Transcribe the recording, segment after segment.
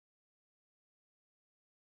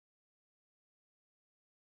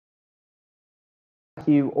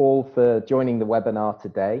you all for joining the webinar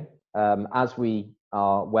today. As we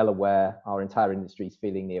are well aware, our entire industry is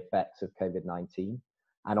feeling the effects of COVID-19.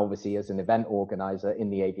 And obviously, as an event organizer in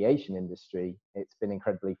the aviation industry, it's been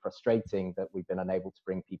incredibly frustrating that we've been unable to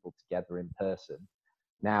bring people together in person.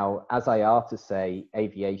 Now, as IATA say,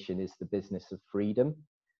 aviation is the business of freedom.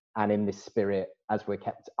 And in this spirit, as we're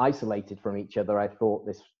kept isolated from each other, I thought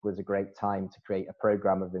this was a great time to create a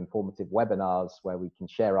program of informative webinars where we can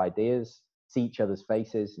share ideas, see each other's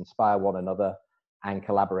faces, inspire one another, and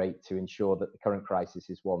collaborate to ensure that the current crisis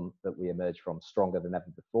is one that we emerge from stronger than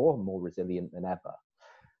ever before, more resilient than ever.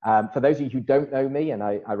 For those of you who don't know me, and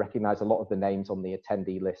I recognize a lot of the names on the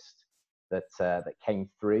attendee list that came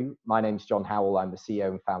through, my name's John Howell. I'm the CEO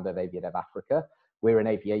and founder of AviaDev Africa. We're an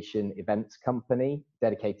aviation events company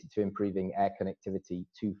dedicated to improving air connectivity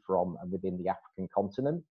to, from, and within the African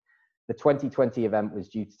continent. The 2020 event was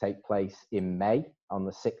due to take place in May, on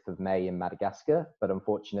the 6th of May in Madagascar, but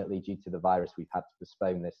unfortunately, due to the virus, we've had to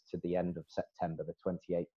postpone this to the end of September, the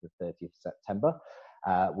 28th to 30th September.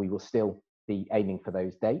 We will still be aiming for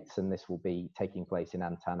those dates, and this will be taking place in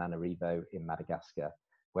Antananarivo in Madagascar,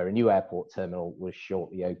 where a new airport terminal will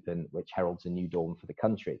shortly open, which heralds a new dawn for the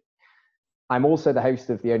country. I'm also the host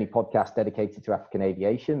of the only podcast dedicated to African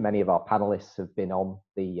aviation. Many of our panelists have been on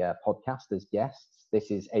the podcast as guests.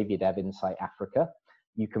 This is AviaDev Insight Africa.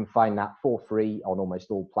 You can find that for free on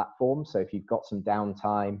almost all platforms. So if you've got some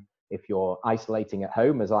downtime, if you're isolating at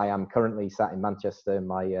home, as I am currently sat in Manchester in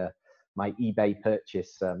my eBay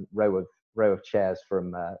purchase row of chairs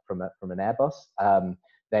from an Airbus,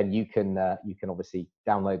 then you can obviously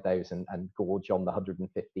download those and gorge on the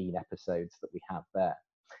 115 episodes that we have there.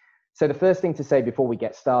 So the first thing to say before we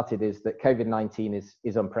get started is that COVID-19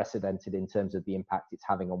 is unprecedented in terms of the impact it's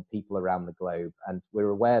having on people around the globe. And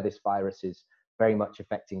we're aware this virus is very much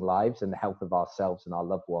affecting lives and the health of ourselves and our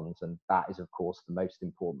loved ones. And that is, of course, the most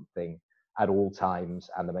important thing at all times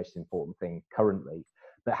and the most important thing currently.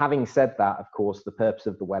 But having said that, of course, the purpose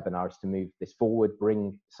of the webinar is to move this forward,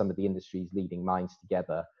 bring some of the industry's leading minds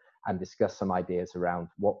together and discuss some ideas around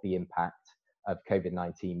what the impact of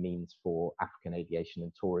COVID-19 means for African aviation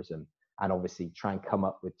and tourism, and obviously try and come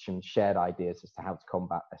up with some shared ideas as to how to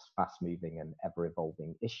combat this fast-moving and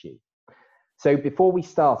ever-evolving issue. So before we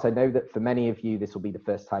start, I know that for many of you, this will be the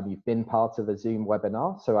first time you've been part of a Zoom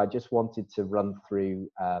webinar, so I just wanted to run through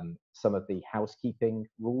some of the housekeeping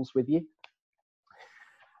rules with you.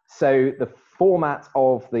 So the format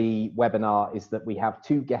of the webinar is that we have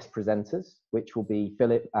two guest presenters, which will be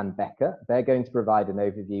Philip and Becca. They're going to provide an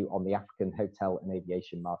overview on the African hotel and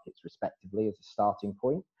aviation markets respectively as a starting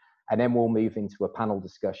point. And then we'll move into a panel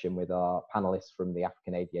discussion with our panelists from the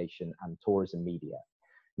African aviation and tourism media.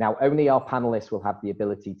 Now, only our panelists will have the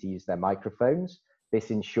ability to use their microphones.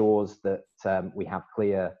 This ensures that we have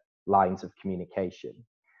clear lines of communication.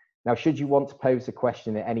 Now, should you want to pose a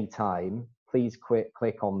question at any time, please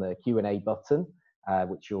click on the Q&A button,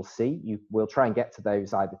 which you'll see. We'll try and get to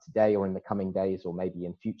those either today or in the coming days or maybe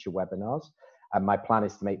in future webinars. And my plan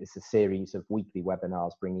is to make this a series of weekly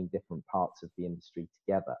webinars bringing different parts of the industry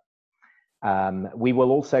together. We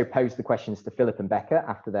will also pose the questions to Philip and Becca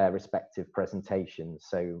after their respective presentations.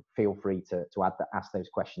 So feel free to ask those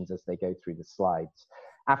questions as they go through the slides.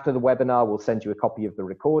 After the webinar, we'll send you a copy of the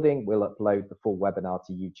recording. We'll upload the full webinar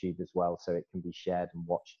to YouTube as well, so it can be shared and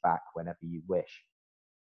watched back whenever you wish.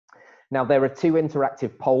 Now, there are two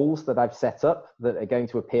interactive polls that I've set up that are going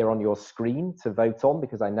to appear on your screen to vote on,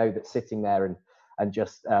 because I know that sitting there and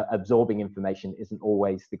just absorbing information isn't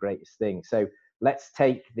always the greatest thing. So let's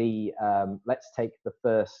take the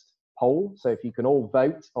first poll. So if you can all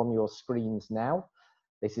vote on your screens now.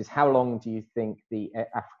 This is: how long do you think the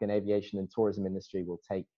African aviation and tourism industry will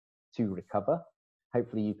take to recover?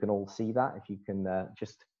 Hopefully you can all see that. If you can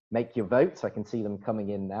just make your votes, I can see them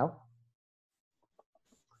coming in now.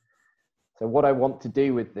 So what I want to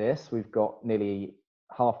do with this, we've got nearly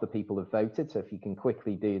half the people have voted. So if you can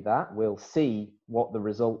quickly do that, we'll see what the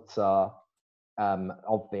results are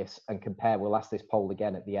of this and compare. We'll ask this poll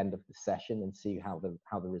again at the end of the session and see how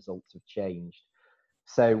the results have changed.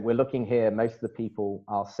 So we're looking here, most of the people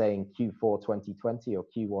are saying Q4 2020 or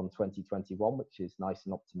Q1 2021, which is nice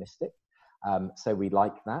and optimistic. So we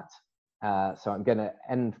like that. So I'm going to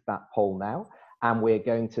end that poll now, and we're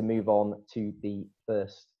going to move on to the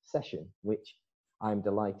first session, which I'm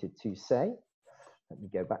delighted to say, let me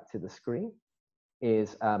go back to the screen,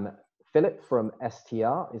 is Philip from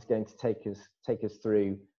STR is going to take us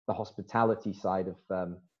through the hospitality side of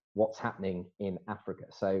what's happening in Africa.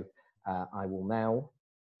 So I will now,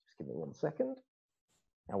 just give me 1 second.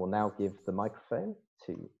 I will now give the microphone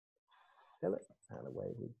to Philip, and away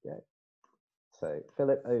we go. So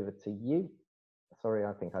Philip, over to you. Sorry,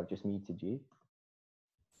 I think I've just muted you.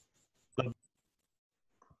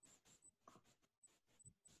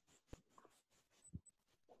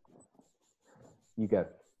 You go.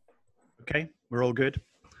 Okay, we're all good.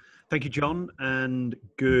 Thank you, John, and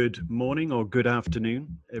good morning or good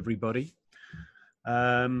afternoon, everybody.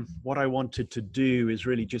 What I wanted to do is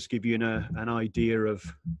really just give you an idea of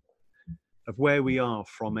where we are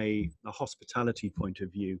from a hospitality point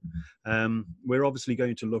of view. We're obviously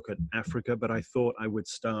going to look at Africa, but I thought I would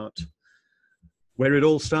start where it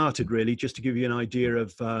all started, really, just to give you an idea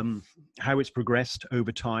of how it's progressed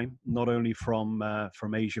over time, not only from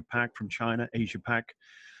Asia Pac, from China, Asia Pac,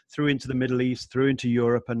 through into the Middle East, through into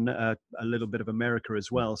Europe, and a little bit of America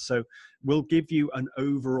as well. So we'll give you an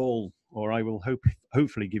overall, or I will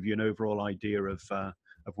hopefully give you an overall idea of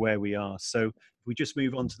where we are. So if we just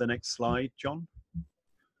move on to the next slide, John.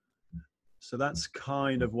 So that's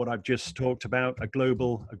kind of what I've just talked about, a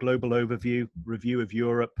global overview, review of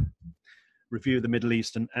Europe, review of the Middle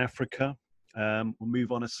East and Africa. We'll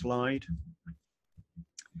move on a slide.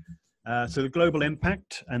 So the global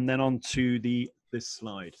impact, and then on to this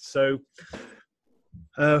slide. So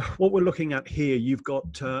what we're looking at here, you've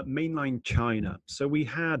got mainland China. So we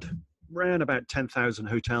had around about 10,000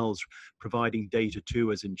 hotels providing data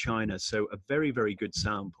to us in China. So a very, very good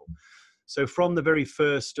sample. So from the very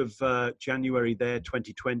 1st of January there,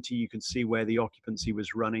 2020, you can see where the occupancy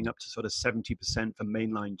was running up to sort of 70% for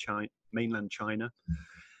mainland China.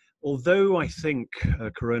 Although I think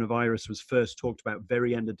coronavirus was first talked about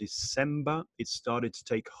very end of December, it started to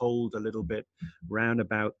take hold a little bit round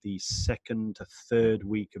about the 2nd to 3rd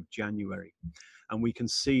week of January. And we can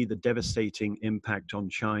see the devastating impact on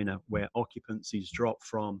China, where occupancies dropped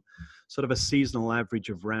from sort of a seasonal average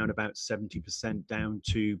of around about 70% down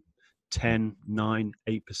to 10, 9,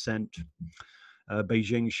 8%.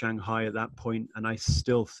 Beijing, Shanghai at that point, and I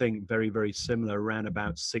still think very, very similar, around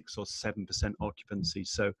about 6 or 7% occupancy.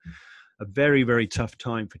 So a very, very tough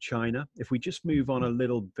time for China. If we just move on a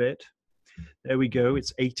little bit, there we go.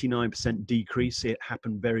 It's 89% decrease. It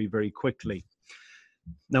happened very, very quickly.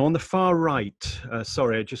 Now on the far right,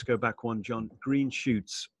 sorry, I just go back one, John, green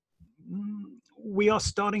shoots. We are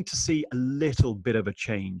starting to see a little bit of a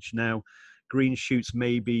change. Now, green shoots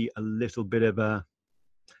may be a little bit of a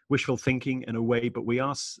wishful thinking in a way, but we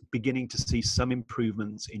are beginning to see some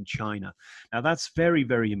improvements in China. Now that's very,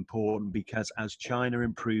 very important, because as China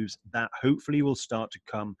improves, that hopefully will start to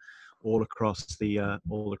come all across the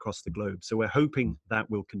globe. So we're hoping that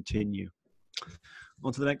will continue.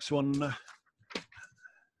 On to the next one.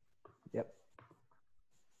 Yep.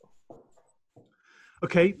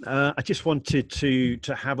 Okay, I just wanted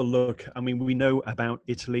to have a look. I mean, we know about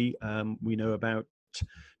Italy, we know about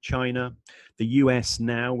China, the US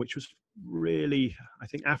now, which was really, I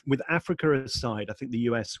think, with Africa aside, I think the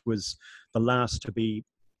US was the last to be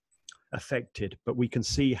affected. But we can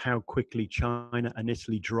see how quickly China and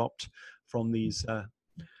Italy dropped from these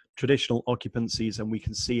traditional occupancies, and we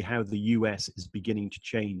can see how the US is beginning to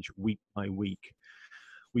change week by week.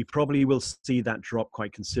 We probably will see that drop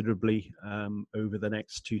quite considerably over the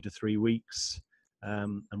next 2 to 3 weeks.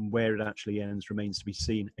 And where it actually ends remains to be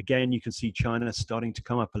seen. Again, you can see China starting to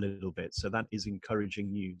come up a little bit, so that is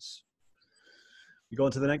encouraging news. We go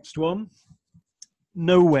on to the next one.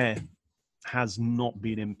 Nowhere has not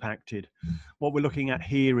been impacted. What we're looking at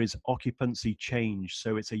here is occupancy change.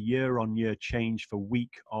 So it's a year-on-year change for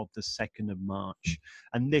week of the 2nd of March.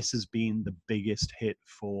 And this has been the biggest hit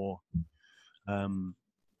for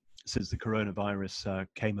since the coronavirus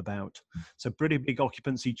came about. So pretty big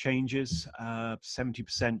occupancy changes,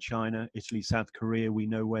 70% China, Italy, South Korea, we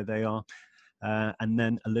know where they are. And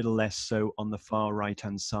then a little less so on the far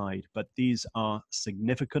right-hand side. But these are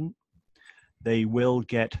significant. They will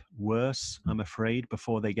get worse, I'm afraid,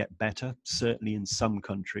 before they get better, certainly in some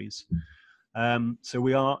countries. So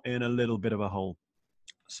we are in a little bit of a hole.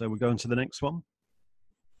 So we're going to the next one.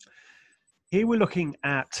 Here we're looking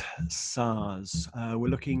at SARS. We're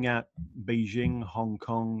looking at Beijing, Hong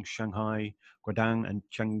Kong, Shanghai, Guangdong, and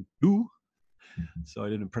Chengdu. So I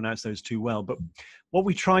didn't pronounce those too well. But what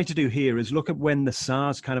we try to do here is look at when the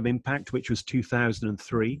SARS kind of impact, which was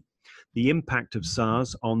 2003, the impact of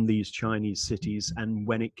SARS on these Chinese cities and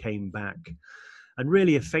when it came back. And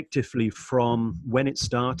really effectively from when it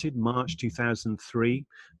started, March 2003,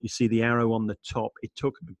 you see the arrow on the top, it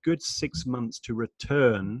took a good 6 months to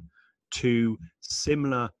return to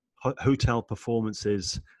similar hotel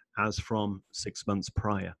performances as from 6 months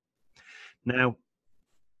prior. Now,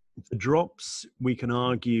 the drops, we can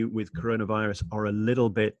argue, with coronavirus are a little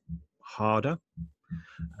bit harder,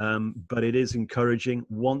 but it is encouraging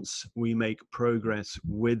once we make progress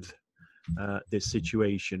with this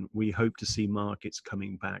situation, we hope to see markets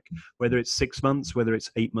coming back. Whether it's 6 months, whether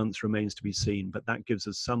it's 8 months remains to be seen, but that gives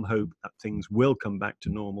us some hope that things will come back to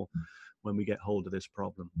normal when we get hold of this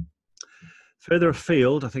problem. Further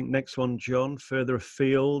afield, I think next one, John, further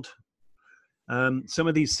afield, some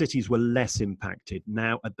of these cities were less impacted.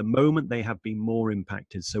 Now, at the moment, they have been more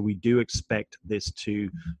impacted. So we do expect this to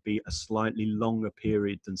be a slightly longer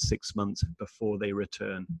period than 6 months before they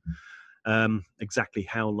return. Exactly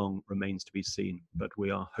how long remains to be seen, but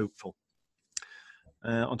we are hopeful.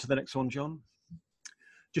 On to the next one, John.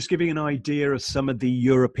 Just giving an idea of some of the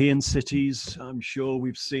European cities. I'm sure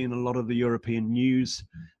we've seen a lot of the European news.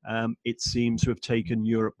 It seems to have taken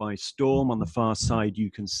Europe by storm. On the far side, you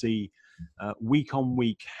can see week on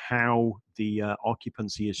week how the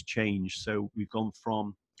occupancy has changed. So we've gone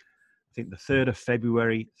from, I think, the 3rd of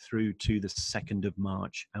February through to the 2nd of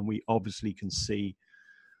March. And we obviously can see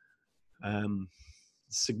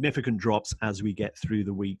significant drops as we get through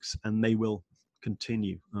the weeks, and they will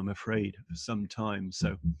continue, I'm afraid, for some time.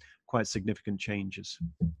 So quite significant changes.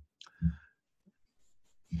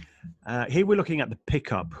 Here we're looking at the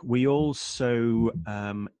pickup. We also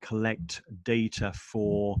collect data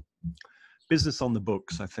for business on the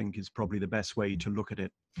books, I think, is probably the best way to look at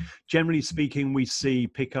it. Generally speaking, we see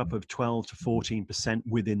pickup of 12 to 14%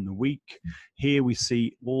 within the week. Here we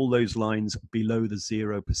see all those lines below the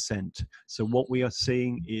 0%. So what we are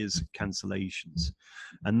seeing is cancellations.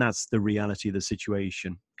 And that's the reality of the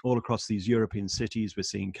situation. All across these European cities, we're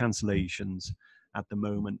seeing cancellations at the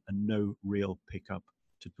moment and no real pickup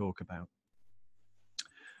to talk about.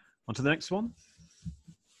 On to the next one.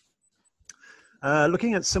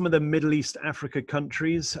 Looking at some of the Middle East Africa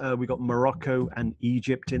countries, we've got Morocco and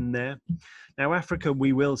Egypt in there. Now, Africa,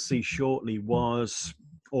 we will see shortly, was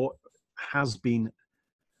or has been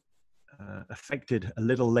affected a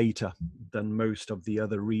little later than most of the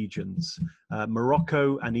other regions.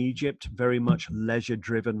 Morocco and Egypt, very much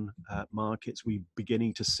leisure-driven markets. We're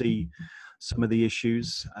beginning to see some of the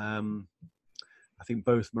issues. I think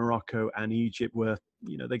both Morocco and Egypt were,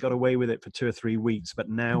 they got away with it for 2 or 3 weeks, but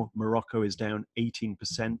now Morocco is down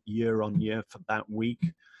 18% year on year for that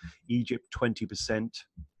week. Egypt, 20%.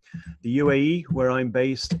 The UAE, where I'm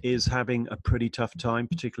based, is having a pretty tough time,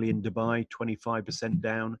 particularly in Dubai, 25%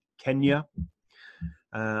 down. Kenya,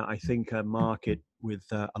 I think a market with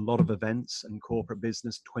a lot of events and corporate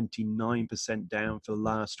business, 29% down for the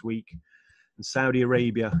last week. And Saudi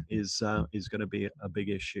Arabia is going to be a big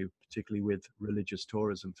issue, particularly with religious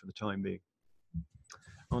tourism for the time being.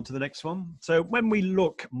 On to the next one. So when we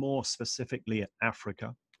look more specifically at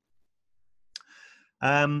Africa,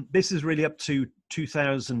 this is really up to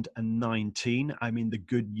 2019. I mean, the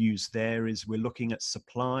good news there is we're looking at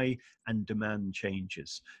supply and demand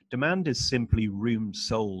changes. Demand is simply rooms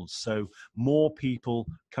sold. So more people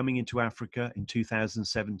coming into Africa in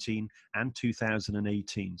 2017 and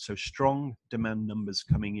 2018. So strong demand numbers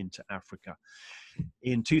coming into Africa.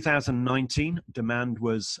 In 2019, demand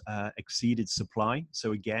was exceeded supply.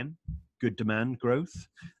 So again, good demand growth.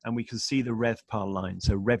 And we can see the RevPAR line,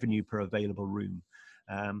 so revenue per available room.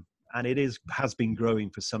 And it has been growing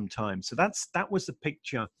for some time. So that was the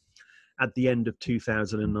picture at the end of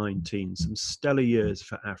 2019. Some stellar years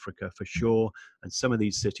for Africa for sure, and some of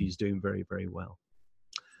these cities doing very, very well.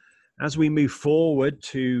 As we move forward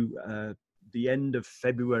to the end of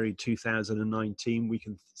February 2019, we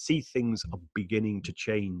can see things are beginning to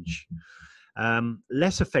change.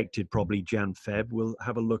 Less affected probably Jan-Feb. We'll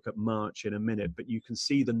have a look at March in a minute, but you can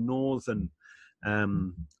see the northern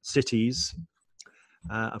cities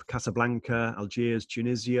of Casablanca, Algiers,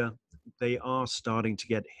 Tunisia, they are starting to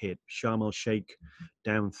get hit. Sharm el-Sheikh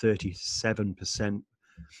down 37%.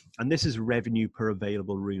 And this is revenue per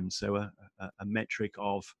available room. So a metric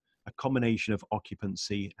of a combination of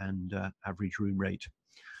occupancy and average room rate.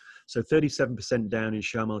 So 37% down in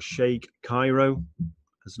Sharm el-Sheikh. Cairo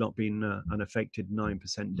has not been unaffected,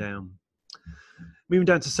 9% down. Moving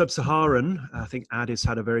down to Sub-Saharan, I think Addis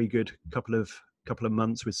had a very good couple of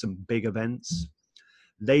months with some big events.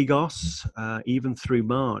 Lagos, even through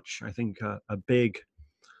March, I think a big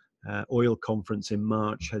oil conference in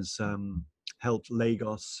March has helped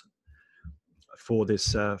Lagos for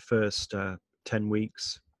this first 10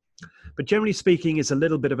 weeks. But generally speaking, it's a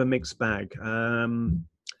little bit of a mixed bag.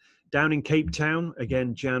 Down in Cape Town,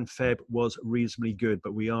 again, Jan-Feb was reasonably good,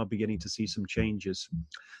 but we are beginning to see some changes.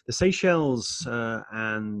 The Seychelles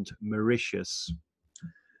and Mauritius,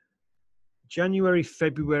 January,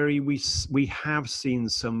 February, we have seen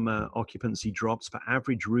some occupancy drops, but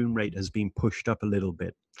average room rate has been pushed up a little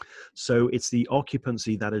bit. So it's the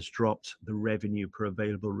occupancy that has dropped the revenue per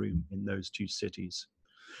available room in those two cities.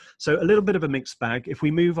 So a little bit of a mixed bag. If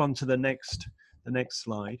we move on to the next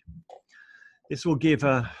slide, this will give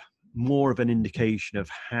more of an indication of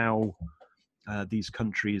how these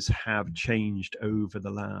countries have changed over the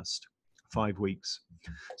last 5 weeks.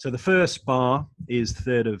 So the first bar is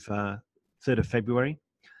 3rd of February.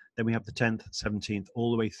 Then we have the 10th, 17th,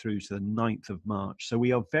 all the way through to the 9th of March. So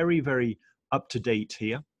we are very, very up to date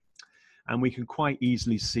here. And we can quite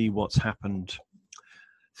easily see what's happened.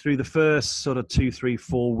 Through the first sort of 2, 3,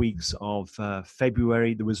 4 weeks of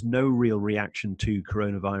February, there was no real reaction to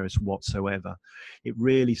coronavirus whatsoever. It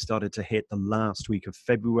really started to hit the last week of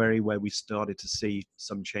February where we started to see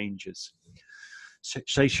some changes.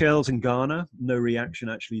 Seychelles and Ghana, no reaction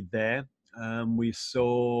actually there. We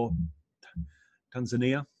saw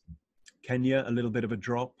Tanzania, Kenya, a little bit of a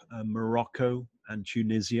drop, Morocco and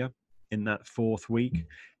Tunisia in that 4th week,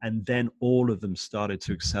 and then all of them started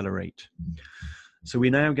to accelerate. So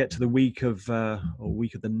we now get to the week of the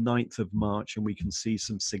 9th of March, and we can see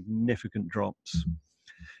some significant drops.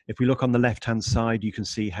 If we look on the left-hand side, you can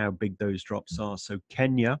see how big those drops are. So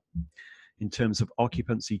Kenya, in terms of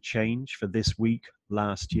occupancy change for this week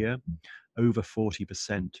last year, over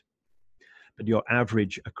 40%. But your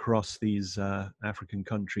average across these African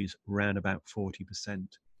countries, around about 40%.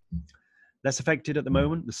 Less affected at the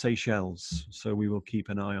moment, the Seychelles. So we will keep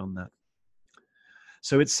an eye on that.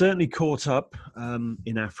 So it's certainly caught up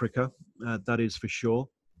in Africa, that is for sure.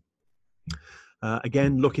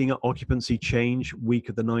 Again, looking at occupancy change, week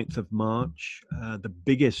of the 9th of March, the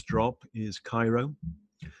biggest drop is Cairo,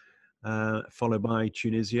 followed by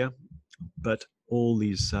Tunisia, but all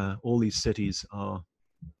these cities are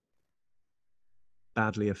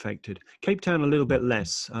badly affected. Cape Town a little bit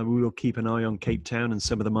less. We will keep an eye on Cape Town and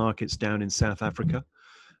some of the markets down in South Africa.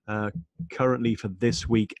 Currently for this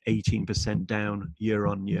week, 18% down year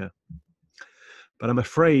on year. But I'm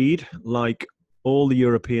afraid, like all the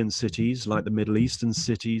European cities, like the Middle Eastern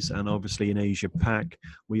cities, and obviously in Asia Pac,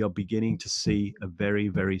 we are beginning to see a very,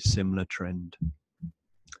 very similar trend.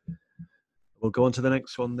 We'll go on to the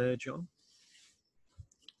next one there, John.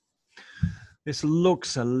 This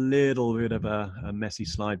looks a little bit of a messy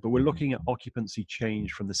slide, but we're looking at occupancy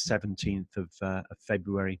change from the 17th of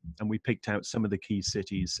February, and we picked out some of the key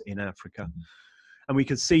cities in Africa. And we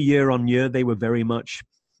could see year on year, they were very much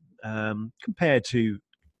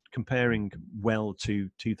comparing well to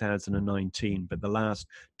 2019, but the last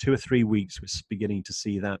 2 or 3 weeks we're beginning to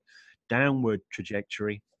see that downward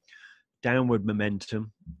trajectory, downward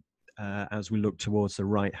momentum as we look towards the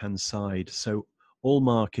right-hand side. So all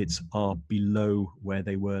markets are below where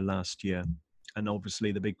they were last year. And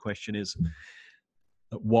obviously the big question is,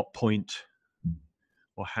 at what point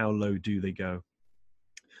or how low do they go?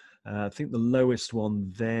 I think the lowest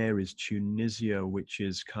one there is Tunisia, which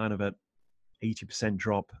is kind of at 80%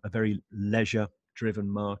 drop, a very leisure-driven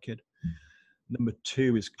market. Number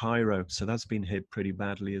 2 is Cairo, so that's been hit pretty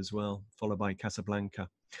badly as well, followed by Casablanca.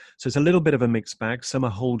 So it's a little bit of a mixed bag. Some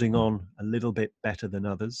are holding on a little bit better than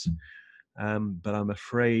others. But I'm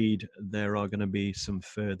afraid there are going to be some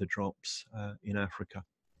further drops in Africa.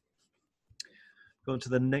 Go on to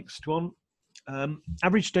the next one.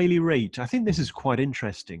 Average daily rate. I think this is quite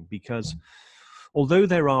interesting because although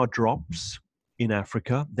there are drops in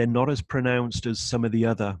Africa, they're not as pronounced as some of the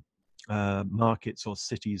other markets or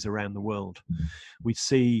cities around the world. We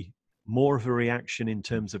see more of a reaction in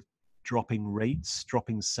terms of dropping rates,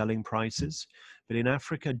 dropping selling prices. But in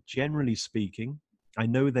Africa, generally speaking, I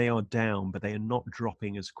know they are down, but they are not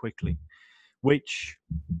dropping as quickly, which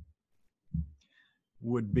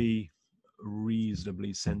would be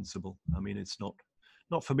reasonably sensible. I mean, it's not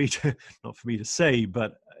for me to say,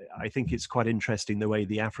 but I think it's quite interesting the way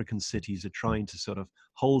the African cities are trying to sort of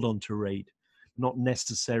hold on to rate, not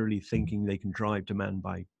necessarily thinking they can drive demand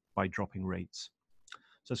by dropping rates.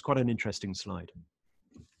 So it's quite an interesting slide.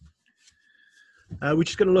 We're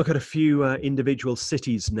just going to look at a few individual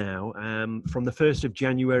cities now. From the 1st of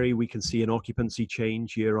January, we can see an occupancy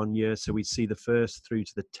change year on year. So we see the 1st through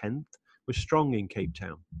to the 10th was strong in Cape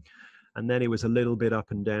Town. And then it was a little bit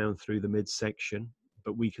up and down through the midsection.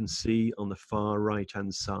 But we can see on the far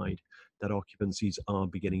right-hand side that occupancies are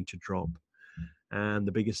beginning to drop. And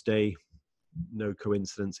the biggest day, no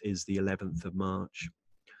coincidence, is the 11th of March.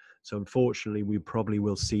 So unfortunately, we probably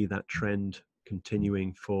will see that trend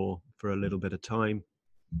continuing for a little bit of time.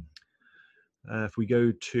 If we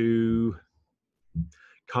go to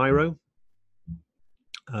Cairo,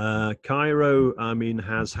 I mean,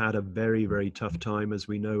 has had a very, very tough time, as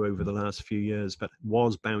we know, over the last few years, but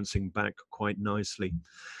was bouncing back quite nicely.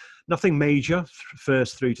 Nothing major,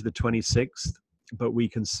 1st through to the 26th, but we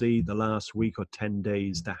can see the last week or 10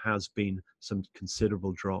 days, there has been some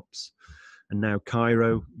considerable drops. And now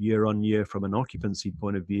Cairo, year on year, from an occupancy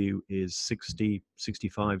point of view, is 60,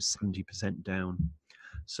 65, 70% down.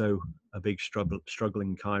 So a big struggle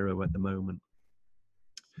in Cairo at the moment.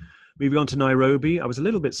 Moving on to Nairobi, I was a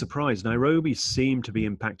little bit surprised. Nairobi seemed to be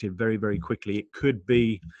impacted very, very quickly. It could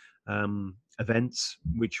be events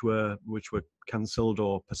which were cancelled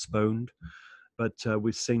or postponed, but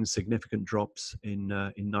we've seen significant drops in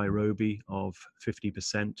Nairobi of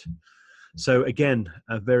 50%. So again,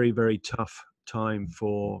 a very, very tough time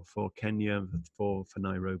for Kenya, for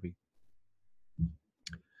Nairobi.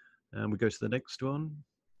 And we go to the next one.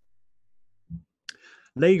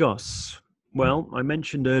 Lagos. Well, I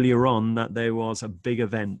mentioned earlier on that there was a big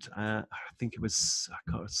event. I think it was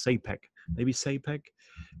SAPEC, maybe SAPEC,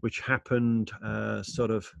 which happened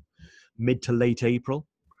sort of mid to late April.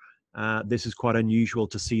 This is quite unusual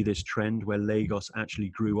to see this trend where Lagos actually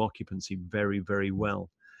grew occupancy very, very well,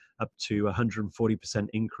 up to 140%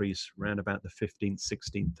 increase around about the 15th,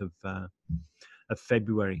 16th of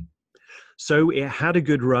February. So it had a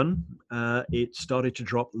good run. It started to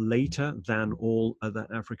drop later than all other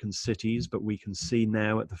African cities, but we can see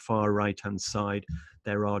now at the far right-hand side,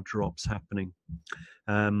 there are drops happening.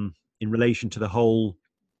 In relation to the whole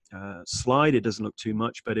slide, it doesn't look too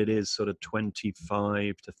much, but it is sort of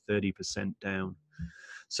 25 to 30% down.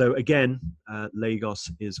 So again,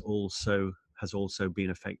 Lagos has also been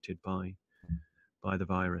affected by the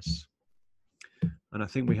virus. And I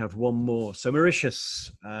think we have one more. So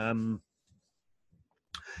Mauritius,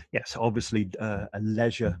 yes, obviously a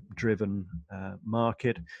leisure-driven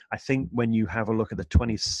market. I think when you have a look at the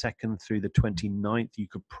 22nd through the 29th, you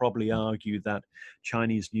could probably argue that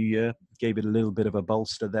Chinese New Year gave it a little bit of a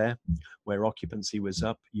bolster there, where occupancy was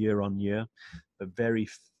up year on year. But very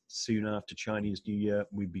soon after Chinese New Year,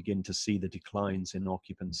 we begin to see the declines in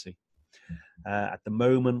occupancy. At the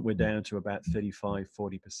moment, we're down to about 35,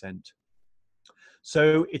 40%.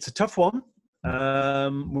 So it's a tough one.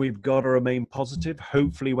 We've got to remain positive.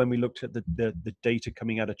 Hopefully, when we looked at the data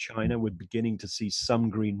coming out of China, we're beginning to see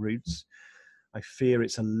some green roots. I fear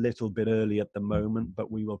it's a little bit early at the moment,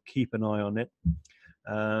 but we will keep an eye on it.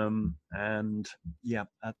 And yeah,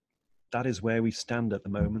 that is where we stand at the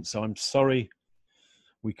moment. So I'm sorry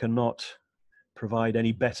we cannot provide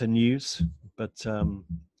any better news, but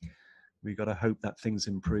we've got to hope that things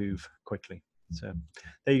improve quickly. So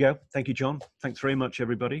there you go. Thank you, John. Thanks very much,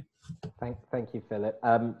 everybody. Thank you, Philip.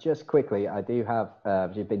 Just quickly, I do have,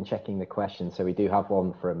 you've been checking the questions, so we do have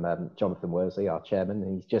one from Jonathan Worsley, our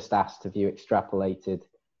chairman. He's just asked, have you extrapolated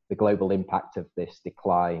the global impact of this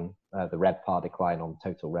decline, the RevPAR decline, on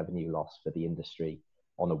total revenue loss for the industry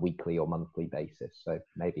on a weekly or monthly basis? So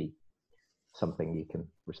maybe something you can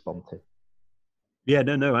respond to. Yeah,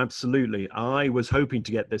 no, absolutely. I was hoping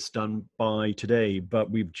to get this done by today,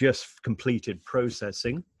 but we've just completed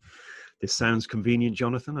processing. This sounds convenient,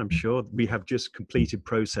 Jonathan, I'm sure. We have just completed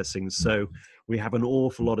processing, so we have an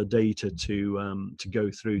awful lot of data to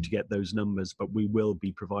go through to get those numbers, but we will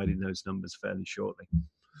be providing those numbers fairly shortly.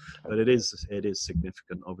 But it is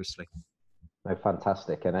significant, obviously. No,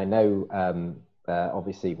 fantastic. And I know,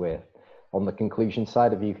 obviously, we're on the conclusion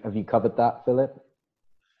side. Have you covered that, Philip?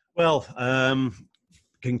 Well,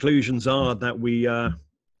 conclusions are that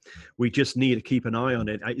we just need to keep an eye on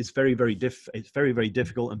it. It's very, very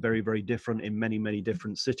difficult and very, very different in many, many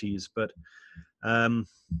different cities. But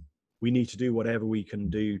we need to do whatever we can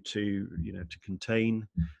do to contain.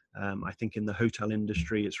 I think in the hotel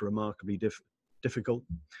industry, it's remarkably difficult.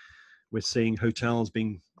 We're seeing hotels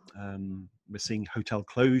we're seeing hotel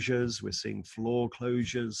closures, we're seeing floor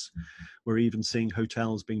closures, we're even seeing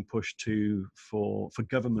hotels being pushed for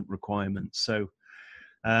government requirements. So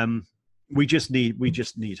we just need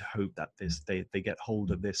to hope that they get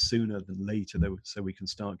hold of this sooner than later, though, so we can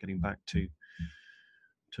start getting back to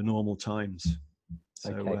normal times.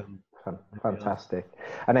 So, okay. Fantastic.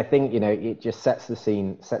 And I think, it just sets the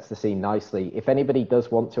scene nicely. If anybody does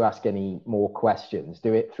want to ask any more questions,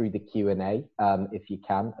 do it through the Q&A if you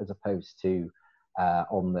can, as opposed to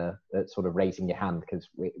on the sort of raising your hand, because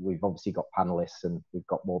we've obviously got panelists and we've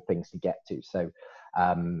got more things to get to. So,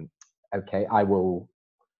 okay, I will.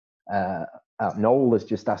 Noel has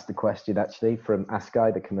just asked a question, actually, from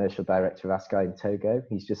Askai, the commercial director of Askai in Togo.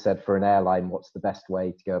 He's just said, for an airline, what's the best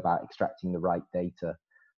way to go about extracting the right data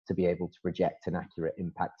to be able to project an accurate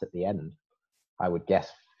impact at the end? I would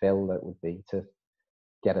guess, Phil, that would be to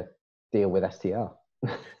get a deal with STR.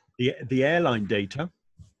 The airline data?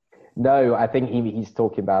 No, I think he's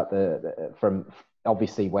talking about from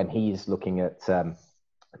obviously when he's looking at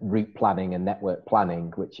route planning and network planning,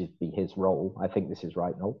 which is his role. I think this is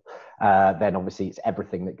right, Noel. Then obviously it's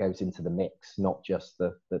everything that goes into the mix, not just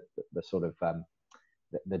the sort of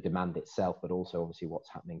the demand itself, but also obviously what's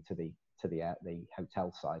happening to the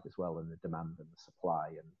hotel side as well, and the demand and the supply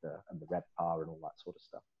and the RevPAR and all that sort of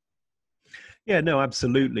stuff. Yeah, no,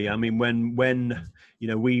 absolutely. I mean, when you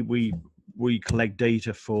know, we collect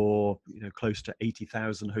data for, you know, close to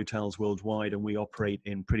 80,000 hotels worldwide, and we operate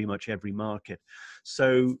in pretty much every market.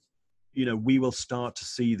 So, you know, we will start to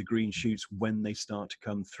see the green shoots when they start to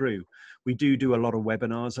come through. We do a lot of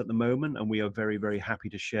webinars at the moment, and we are very, very happy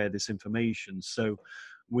to share this information. So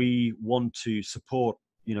we want to support,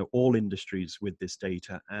 you know, all industries with this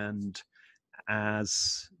data, and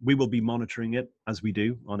as we will be monitoring it as we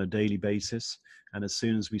do on a daily basis. And as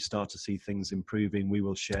soon as we start to see things improving, we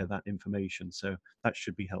will share that information. So that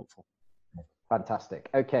should be helpful. Fantastic.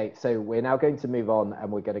 Okay, so we're now going to move on,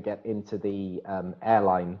 and we're going to get into the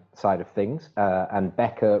airline side of things. And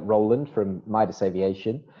Becca Rowland from MIDAS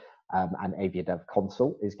Aviation and AviaDev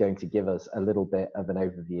Console is going to give us a little bit of an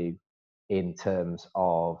overview in terms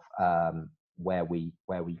of where we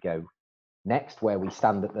go next, where we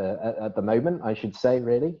stand at the moment, I should say,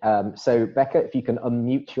 really. So Becca, if you can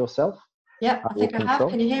unmute yourself. Yeah, I think I have.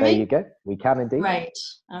 Can you hear me? There you go. We can indeed. Great.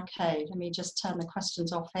 Okay, let me just turn the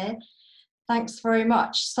questions off here. Thanks very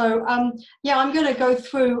much. So yeah, I'm going to go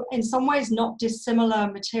through, in some ways, not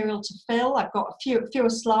dissimilar material to Phil. I've got fewer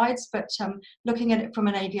slides, but looking at it from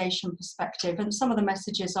an aviation perspective, and some of the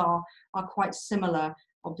messages are quite similar,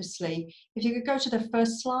 obviously. If you could go to the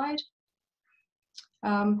first slide.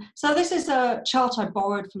 So this is a chart I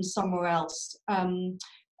borrowed from somewhere else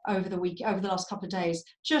over the last couple of days,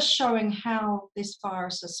 just showing how this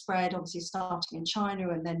virus has spread, obviously starting in China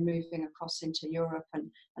and then moving across into Europe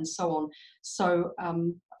and so on. So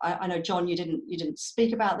I know, John, you didn't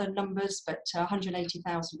speak about the numbers, but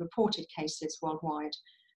 180,000 reported cases worldwide,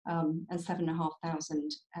 and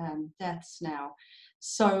 7,500 deaths now.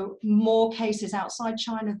 So more cases outside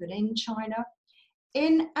China than in China.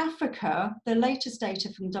 In Africa, the latest data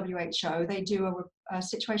from WHO, they do a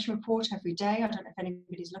situation report every day. I don't know if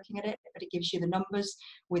anybody's looking at it, but it gives you the numbers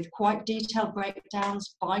with quite detailed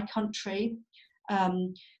breakdowns by country.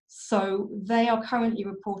 So they are currently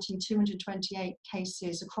reporting 228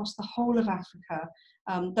 cases across the whole of Africa,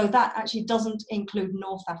 though that actually doesn't include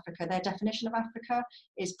North Africa. Their definition of Africa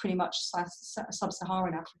is pretty much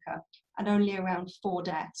sub-Saharan Africa, and only around 4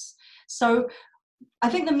 deaths. So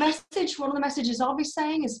I think the message, one of the messages I'll be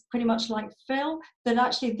saying is pretty much like Phil, that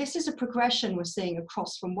actually this is a progression we're seeing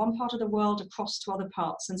across from one part of the world across to other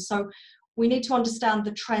parts. And so we need to understand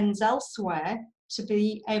the trends elsewhere to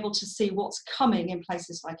be able to see what's coming in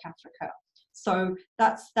places like Africa. So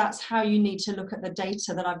that's how you need to look at the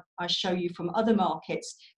data that I show you from other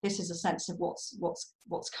markets. This is a sense of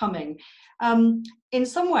what's coming. In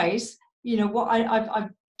some ways, you know, what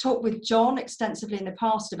I've talked with John extensively in the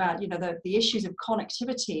past about, you know, the issues of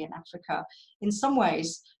connectivity in Africa. In some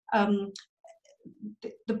ways,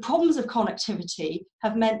 the problems of connectivity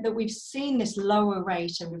have meant that we've seen this lower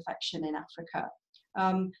rate of infection in Africa.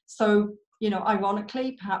 So, you know,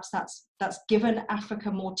 ironically, perhaps that's given Africa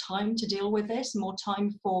more time to deal with this, more time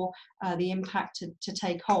for the impact to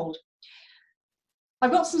take hold. I've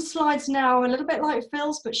got some slides now, a little bit like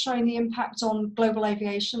Phil's, but showing the impact on global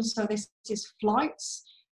aviation. So this is flights.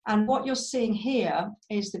 And what you're seeing here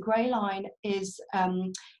is the grey line is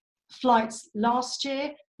flights last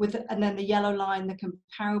year, and then the yellow line, the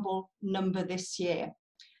comparable number this year.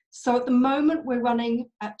 So at the moment, we're running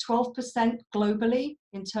at 12% globally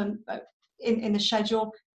in the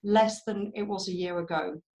schedule, less than it was a year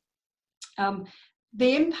ago.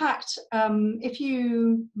 The impact, if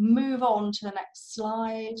you move on to the next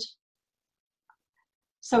slide.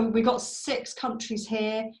 So we've got 6 countries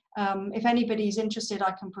here. If anybody's interested,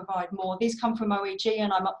 I can provide more. These come from OEG,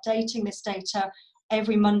 and I'm updating this data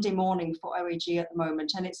every Monday morning for OEG at the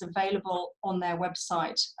moment, and it's available on their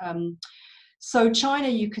website. So China,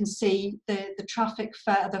 you can see the traffic,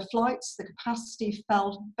 the flights, the capacity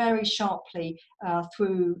fell very sharply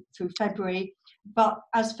through February. But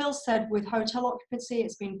as Phil said, with hotel occupancy,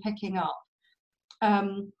 it's been picking up.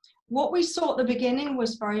 What we saw at the beginning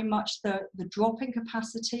was very much the drop in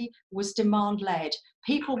capacity was demand-led.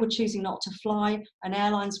 People were choosing not to fly, and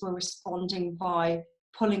airlines were responding by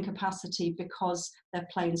pulling capacity because their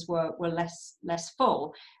planes were less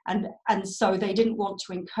full. And so they didn't want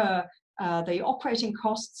to incur the operating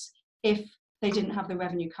costs if they didn't have the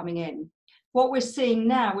revenue coming in. What we're seeing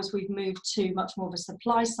now is we've moved to much more of a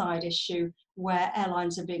supply side issue where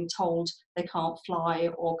airlines are being told they can't fly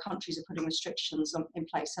or countries are putting restrictions in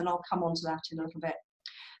place. And I'll come on to that in a little bit.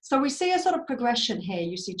 So we see a sort of progression here.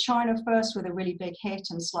 You see China first with a really big hit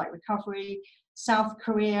and slight recovery, South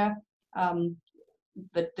Korea,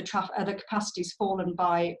 the capacity's fallen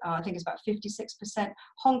by, I think it's about 56%.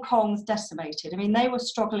 Hong Kong's decimated. I mean, they were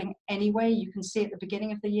struggling anyway. You can see at the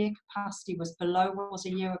beginning of the year, capacity was below what it was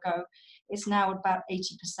a year ago. It's now about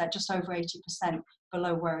 80%, just over 80%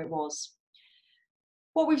 below where it was.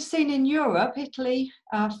 What we've seen in Europe, Italy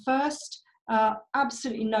first,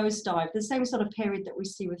 absolutely nosedive. The same sort of period that we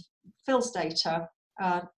see with Phil's data,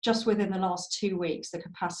 just within the last 2 weeks, the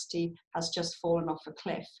capacity has just fallen off a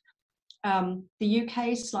cliff. The UK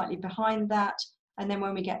is slightly behind that, and then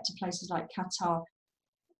when we get to places like Qatar,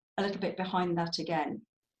 a little bit behind that again.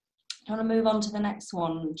 I want to move on to the next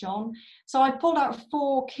one, John. So I pulled out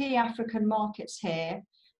 4 key African markets here.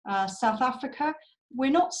 South Africa, we're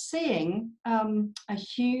not seeing a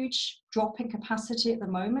huge drop in capacity at the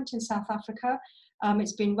moment in South Africa.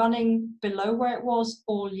 It's been running below where it was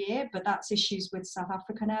all year, but that's issues with South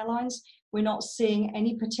African airlines. We're not seeing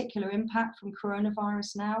any particular impact from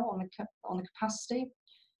coronavirus now on the capacity.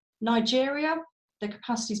 Nigeria, the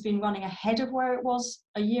capacity's been running ahead of where it was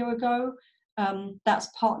a year ago. That's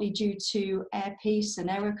partly due to Air Peace and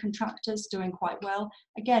aero contractors doing quite well.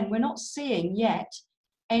 Again, we're not seeing yet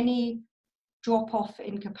any drop off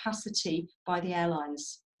in capacity by the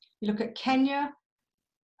airlines. You look at Kenya,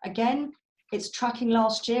 again, it's tracking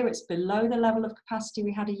last year, it's below the level of capacity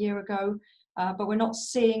we had a year ago, but we're not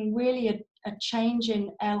seeing really a change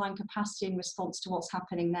in airline capacity in response to what's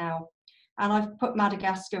happening now. And I've put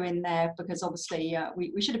Madagascar in there because obviously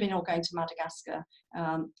we should have been all going to Madagascar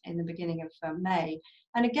in the beginning of May.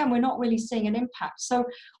 And again, we're not really seeing an impact. So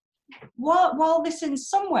while this in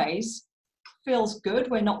some ways feels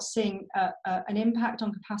good, we're not seeing an impact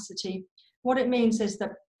on capacity, what it means is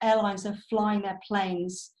that airlines are flying their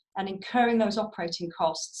planes and incurring those operating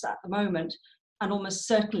costs at the moment, and almost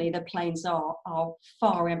certainly the planes are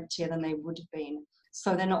far emptier than they would have been,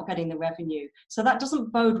 so they're not getting the revenue. So that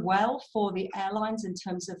doesn't bode well for the airlines in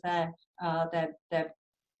terms of their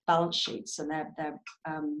balance sheets and their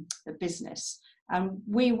business. And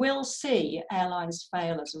we will see airlines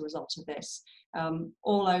fail as a result of this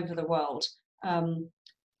all over the world,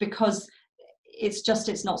 because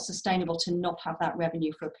it's not sustainable to not have that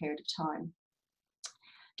revenue for a period of time.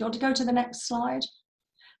 Do you want to go to the next slide?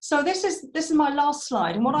 So this is my last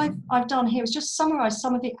slide, and what I've done here is just summarize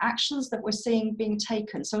some of the actions that we're seeing being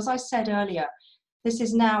taken. So as I said earlier, this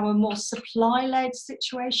is now a more supply-led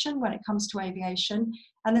situation when it comes to aviation,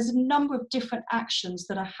 and there's a number of different actions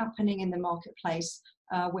that are happening in the marketplace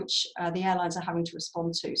which the airlines are having to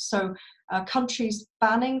respond to. So countries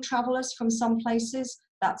banning travellers from some places.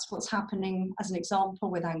 That's what's happening, as an example,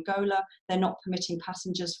 with Angola. They're not permitting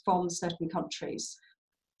passengers from certain countries.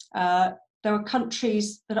 There are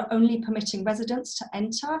countries that are only permitting residents to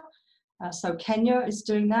enter. So Kenya is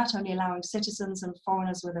doing that, only allowing citizens and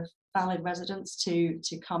foreigners with a valid residence to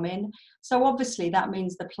come in. So obviously that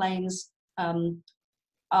means the planes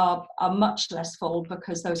are much less full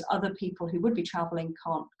because those other people who would be traveling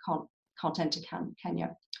can't enter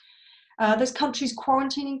Kenya. There's countries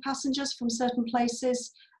quarantining passengers from certain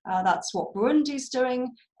places. That's what Burundi's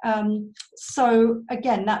doing. So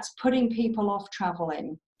again, that's putting people off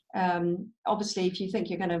traveling. Obviously, if you think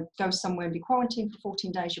you're going to go somewhere and be quarantined for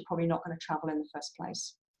 14 days, you're probably not going to travel in the first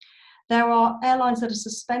place. There are airlines that are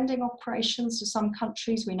suspending operations to some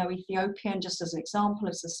countries. We know Ethiopian, just as an example,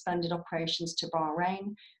 has suspended operations to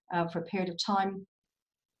Bahrain for a period of time.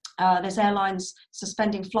 There's airlines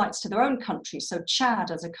suspending flights to their own country. So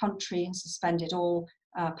Chad, as a country, has suspended all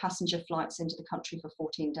passenger flights into the country for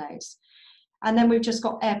 14 days. And then we've just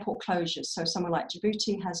got airport closures. So somewhere like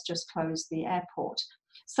Djibouti has just closed the airport.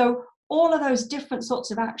 So all of those different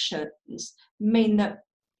sorts of actions mean that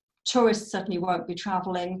tourists certainly won't be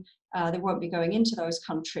traveling. They won't be going into those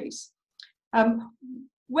countries.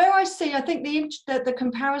 Where I think the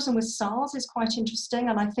comparison with SARS is quite interesting,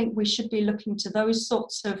 and I think we should be looking to those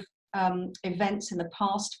sorts of events in the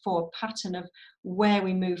past for a pattern of where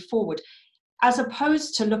we move forward, as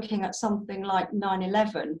opposed to looking at something like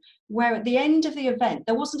 9/11, where at the end of the event,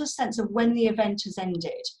 there wasn't a sense of when the event has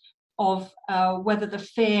ended, of whether the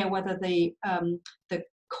fear, whether the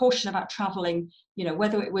caution about traveling,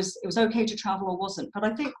 whether it was okay to travel or wasn't. But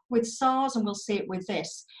I think with SARS, and we'll see it with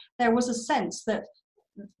this, there was a sense that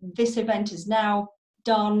this event is now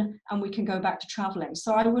done and we can go back to traveling.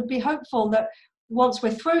 So I would be hopeful that once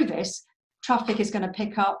we're through this, traffic is going to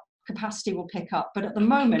pick up, capacity will pick up. But at the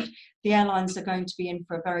moment, the airlines are going to be in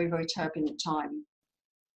for a very, very turbulent time.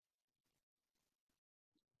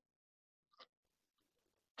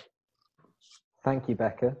 Thank you,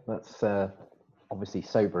 Becca. That's obviously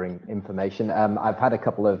sobering information. I've had a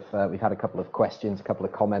couple of we've had a couple of questions, a couple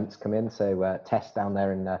of comments come in. So Tess down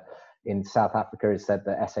there in in South Africa has said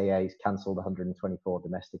that SAA has cancelled 124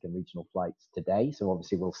 domestic and regional flights today. So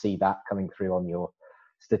obviously we'll see that coming through on your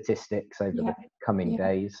statistics over the coming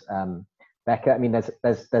days. Becca, I mean,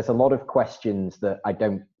 there's a lot of questions that I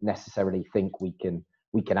don't necessarily think we can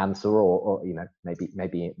answer, or you know,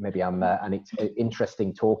 maybe I'm and it's an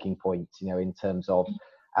interesting talking point, you know, in terms of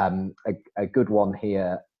a good one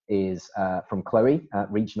here is from Chloe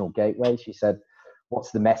at Regional Gateway. She said,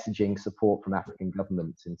 what's the messaging support from African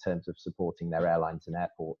governments in terms of supporting their airlines and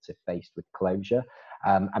airports if faced with closure?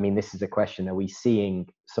 I mean, this is a question, are we seeing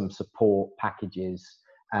some support packages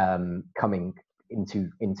coming into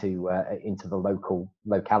the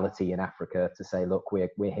locality in Africa to say, look, we're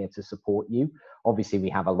here to support you? Obviously, we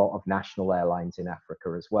have a lot of national airlines in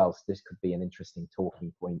Africa as well, so this could be an interesting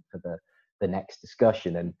talking point for the next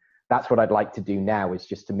discussion. And that's what I'd like to do now, is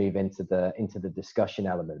just to move into the discussion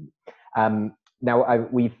element. Now,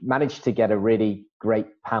 we've managed to get a really great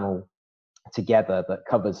panel together that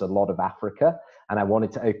covers a lot of Africa, and I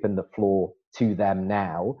wanted to open the floor to them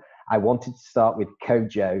now. I wanted to start with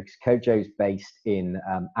Kojo. Kojo's based in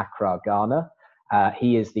Accra, Ghana.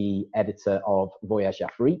 He is the editor of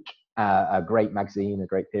Voyagesafriq, a great magazine, a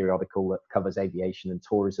great periodical that covers aviation and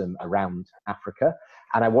tourism around Africa.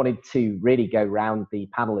 And I wanted to really go round the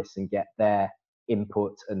panelists and get their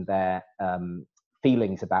input and their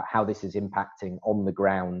feelings about how this is impacting on the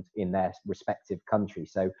ground in their respective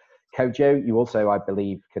countries. So Kojo, you also, I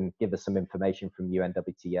believe, can give us some information from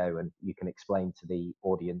UNWTO, and you can explain to the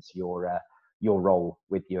audience your role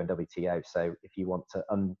with UNWTO. So if you want to,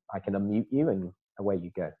 I can unmute you and away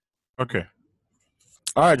you go. Okay.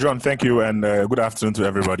 All right, John, thank you, and good afternoon to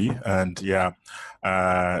everybody. And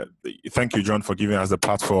thank you, John, for giving us the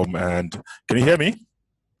platform. And can you hear me?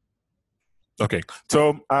 Okay.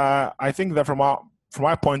 So I think that from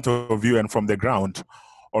my point of view and from the ground,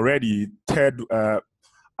 already, Ted,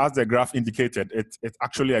 as the graph indicated, it's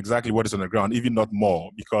actually exactly what is on the ground, even not more,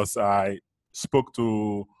 because I spoke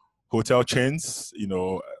to hotel chains, you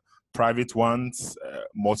know, private ones,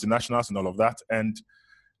 multinationals and all of that. And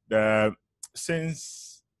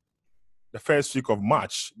since the first week of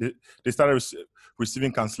March, they started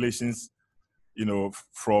receiving cancellations, you know,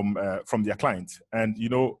 from their clients. And, you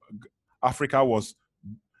know, Africa was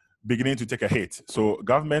beginning to take a hit. So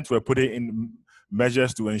governments were putting in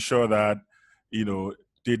measures to ensure that, you know,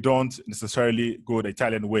 they don't necessarily go the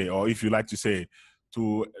Italian way, or if you like to say,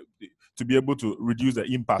 to be able to reduce the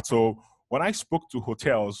impact. So when I spoke to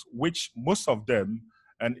hotels, which most of them,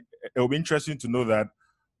 and it will be interesting to know that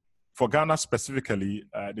for Ghana specifically,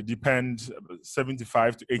 they depend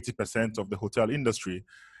 75 to 80% of the hotel industry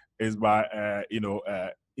is by,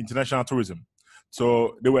 international tourism.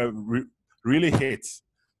 So they were really hit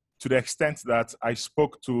to the extent that I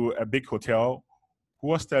spoke to a big hotel who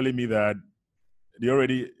was telling me that they're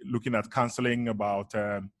already looking at canceling about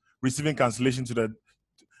receiving cancellation to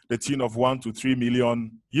the tune of 1 to 3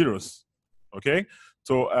 million euros. Okay,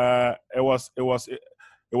 so it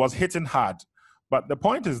was hitting hard. But the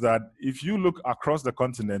point is that if you look across the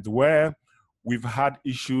continent where we've had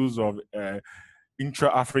issues of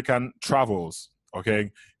intra-African travels,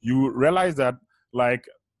 okay, you realize that, like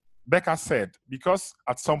Becca said, because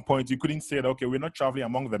at some point you couldn't say that, okay, we're not traveling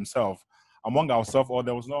among ourselves, or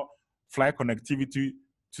there was no flight connectivity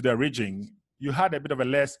to the region, you had a bit of a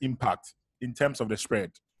less impact in terms of the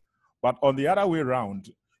spread. But on the other way around,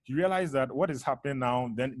 you realize that what is happening now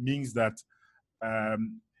then means that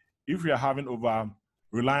if we are having over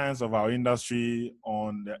reliance of our industry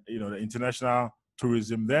on the international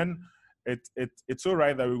tourism, then it's all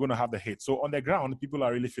right that we're going to have the hit. So on the ground, people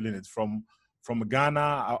are really feeling it. From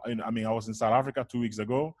Ghana, I was in South Africa 2 weeks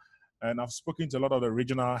ago, and I've spoken to a lot of the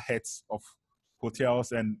regional heads of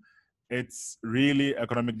hotels, and it's really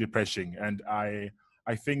economic depression. And I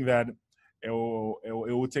think that it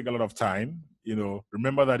will take a lot of time. You know,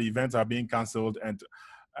 remember that events are being canceled, and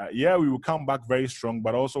we will come back very strong,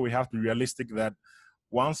 but also we have to be realistic that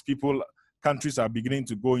once countries are beginning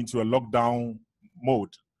to go into a lockdown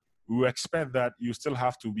mode, we will expect that you still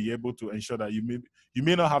have to be able to ensure that you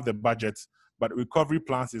may not have the budget, but recovery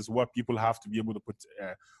plans is what people have to be able to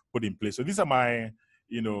put in place. So these are my,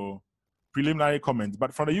 preliminary comments.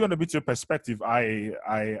 But from the UNWTO perspective,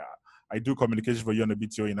 I do communication for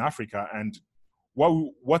UNWTO in Africa, and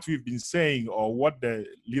what we've been saying, or what the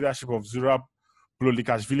leadership of Zurab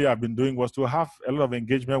Plolikashvili have been doing, was to have a lot of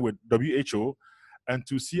engagement with WHO and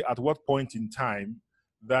to see at what point in time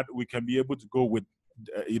that we can be able to go with,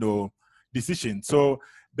 decisions. So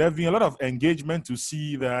there have been a lot of engagement to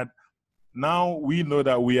see that now we know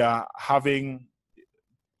that we are having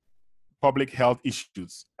public health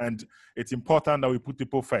issues, and it's important that we put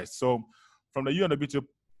people first. So from the UNWTO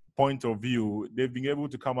point of view, they've been able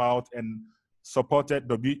to come out and supported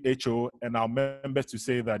WHO and our members to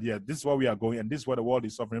say that, yeah, this is where we are going and this is what the world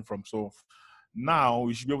is suffering from. So now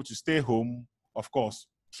we should be able to stay home, of course,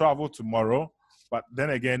 travel tomorrow. But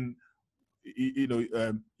then again,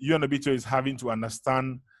 UNWTO is having to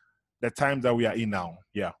understand the times that we are in now.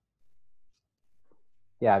 Yeah.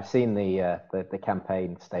 Yeah, I've seen the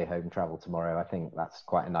campaign "Stay Home, Travel Tomorrow." I think that's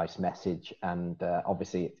quite a nice message, and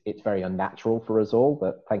obviously it's very unnatural for us all.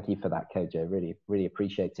 But thank you for that, Kojo. Really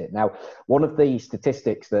appreciate it. Now, one of the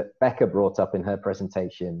statistics that Becca brought up in her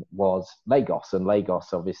presentation was Lagos, and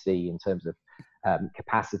Lagos, obviously, in terms of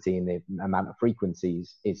capacity and the amount of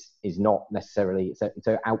frequencies, is not necessarily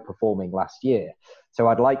so outperforming last year. So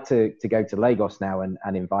I'd like to go to Lagos now and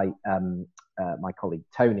invite my colleague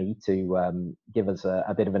Toni to give us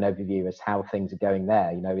a bit of an overview as how things are going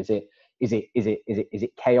there. You know, is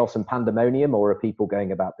it chaos and pandemonium, or are people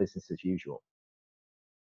going about business as usual?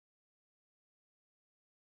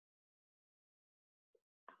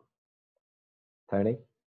 Toni?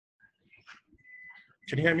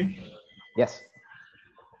 Can you hear me? Yes.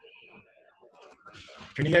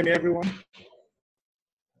 Can you hear me, everyone?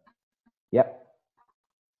 Yep.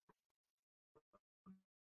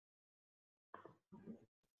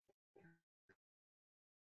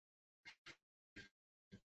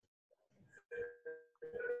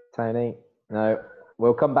 Toni? No,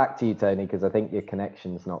 we'll come back to you, Toni, because I think your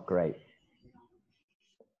connection's not great.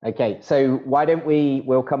 Okay, so why don't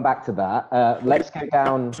we'll come back to that. Let's go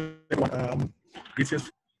down.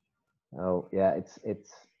 Oh yeah,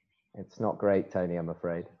 it's not great, Toni, I'm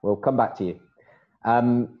afraid. We'll come back to you.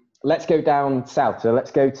 Let's go down south. So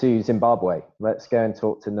let's go to Zimbabwe. Let's go and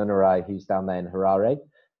talk to Nunurai, who's down there in Harare.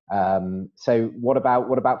 So what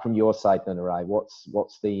about from your side, Nunurai?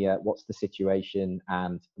 What's the situation,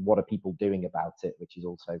 and what are people doing about it, which is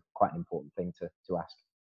also quite an important thing to ask.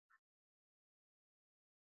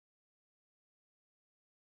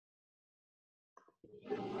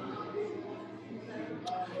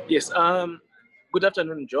 Yes, good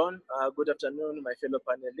afternoon, John. Good afternoon, my fellow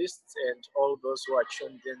panelists and all those who are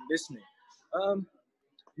tuned in listening.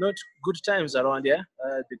 Not good times around here.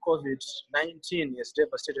 The COVID-19 has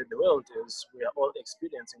devastated the world, as we are all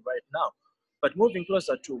experiencing right now. But moving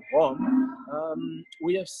closer to home,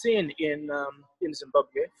 we have seen in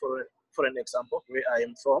Zimbabwe, for an example, where I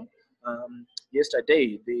am from,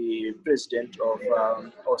 yesterday the president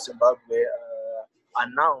of Zimbabwe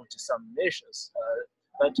announced some measures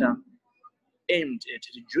that aimed at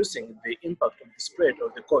reducing the impact of the spread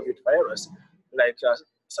of the COVID virus, like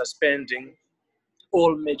suspending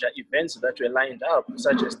all major events that were lined up,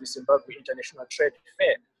 such as the Zimbabwe International Trade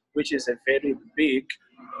Fair, which is a very big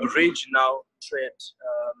regional trade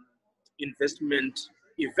investment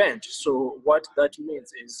event. So what that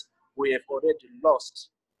means is we have already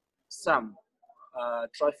lost some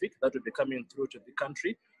traffic that will be coming through to the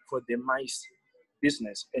country for the MICE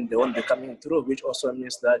business, and they won't be coming through, which also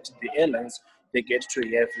means that the airlines, they get to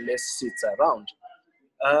have less seats around.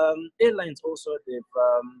 Airlines also,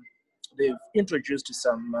 they've introduced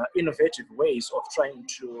some innovative ways of trying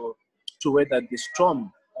to weather the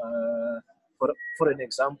storm. For an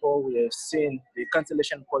example, we have seen the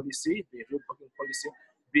cancellation policy, the rebooking policy,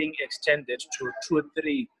 being extended to 2 or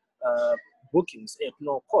 3 bookings at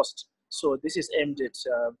no cost. So this is aimed at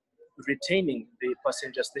retaining the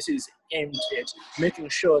passengers. This is aimed at making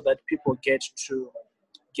sure that people get to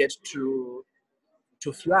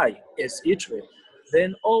fly as it were.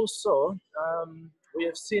 Then also, we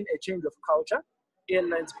have seen a change of culture.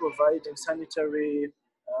 Airlines providing sanitary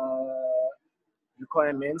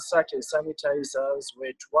requirements such as sanitizers,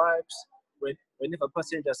 wet wipes. Whenever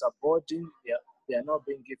passengers are boarding, they are now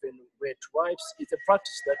being given wet wipes. It's a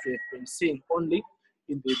practice that we have been seeing only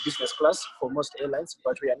in the business class for most airlines,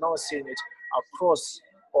 but we are now seeing it across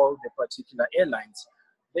all the particular airlines.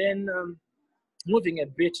 Then moving a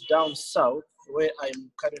bit down south, where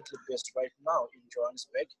I'm currently based right now in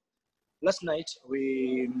Johannesburg. Last night,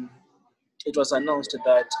 it was announced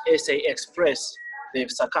that SA Express,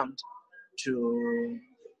 they've succumbed to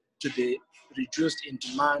the reduced in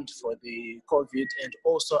demand for the COVID and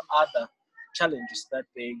also other challenges that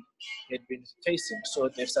they had been facing. So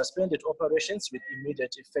they've suspended operations with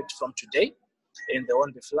immediate effect from today, and they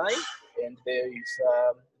won't be flying, and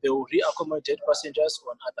they will reaccommodate passengers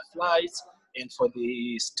on other flights, and for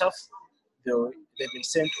the staff, they've been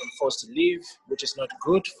sent on forced leave, which is not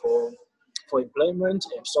good for employment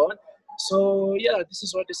and so on. So yeah, this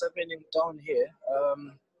is what is happening down here.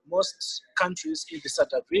 Most countries in the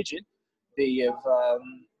SADC region, they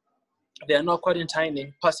are now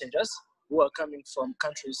quarantining passengers who are coming from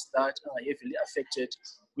countries that are heavily affected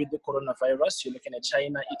with the coronavirus. You're looking at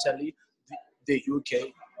China, Italy, the UK,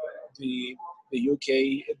 the UK,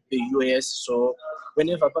 the US. So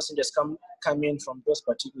whenever passengers come in from those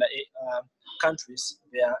particular countries,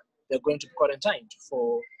 they're going to be quarantined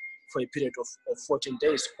for a period of 14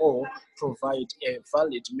 days, or provide a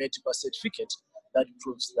valid medical certificate that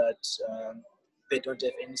proves that they don't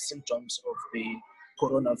have any symptoms of the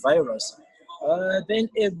coronavirus. Then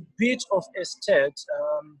a bit of a stat.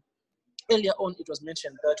 Earlier on, it was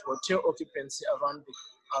mentioned that hotel occupancy around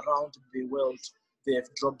the world, they have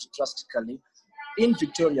dropped drastically. In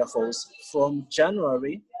Victoria Falls, from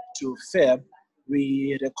January to Feb,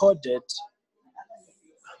 we recorded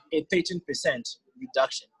a 13%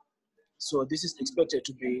 reduction. So this is expected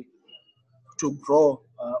to grow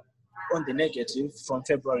on the negative from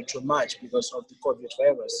February to March because of the COVID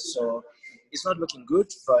virus. So it's not looking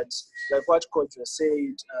good, but like what Kojo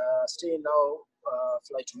said, stay now,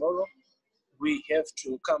 fly tomorrow. We have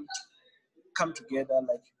to come together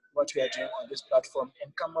like what we are doing on this platform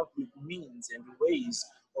and come up with means and ways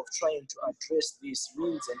of trying to address these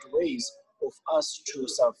means and ways of us to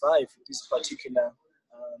survive this particular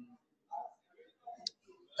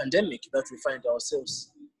pandemic that we find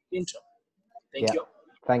ourselves into. Thank you.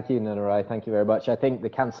 Thank you, Nunurai. Thank you very much. I think the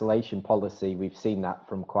cancellation policy, we've seen that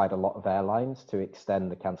from quite a lot of airlines to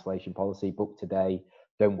extend the cancellation policy. Book today,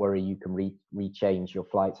 don't worry, you can rechange your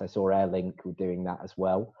flights. I saw Airlink were doing that as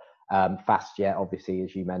well. FastJet, obviously,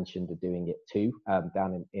 as you mentioned, are doing it too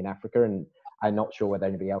down in Africa. And I'm not sure whether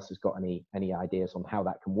anybody else has got any ideas on how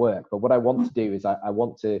that can work. But what I want to do is I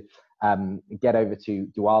want to get over to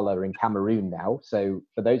Douala in Cameroon now. So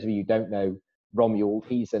for those of you who don't know Romuald,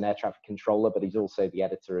 he's an air traffic controller, but he's also the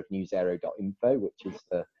editor of Newsaero.info, which is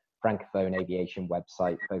the Francophone aviation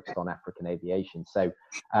website focused on African aviation. So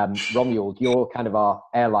Romuald, you're kind of our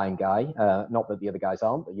airline guy, not that the other guys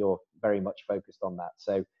aren't, but you're very much focused on that.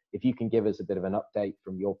 So if you can give us a bit of an update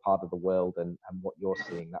from your part of the world and what you're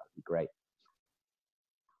seeing, that would be great.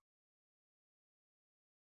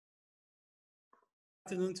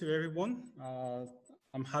 Good afternoon to everyone.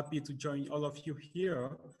 I'm happy to join all of you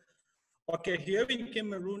here. Okay, here in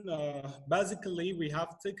Cameroon, basically we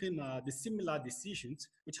have taken the similar decisions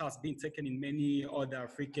which has been taken in many other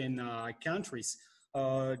African countries.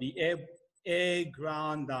 The air,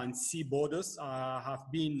 ground, and sea borders have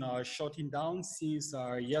been shutting down since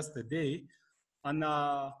yesterday. And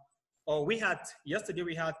yesterday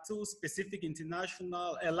we had two specific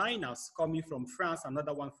international airliners coming from France,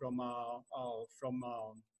 another one from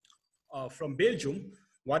Belgium.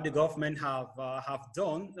 What the government has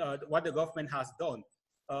done,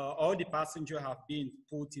 all the passengers have been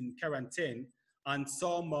put in quarantine, and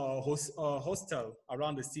some hostels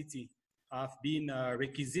around the city have been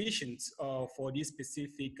requisitioned for this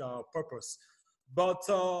specific purpose. But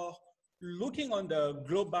looking on the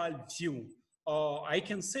global view, I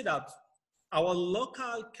can say that our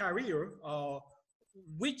local carrier,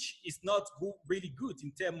 which is not really good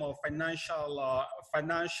in terms of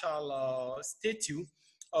financial status,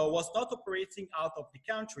 was not operating out of the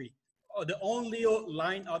country. The only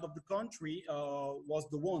line out of the country was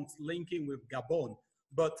the ones linking with Gabon.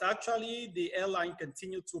 But actually, the airline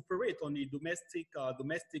continued to operate on the domestic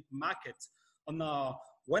market. And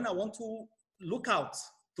when I want to look out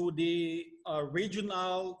to the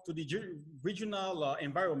regional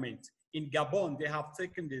environment in Gabon, they have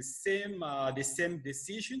taken the same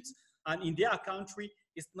decisions, and in their country,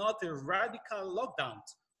 it's not a radical lockdown.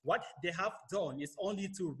 What they have done is only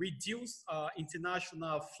to reduce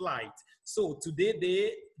international flight. So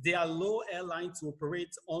today they allow airlines to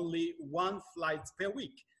operate only one flight per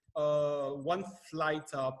week.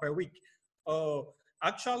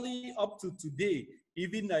 Actually, up to today,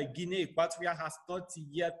 even Guinea-Equatorial has not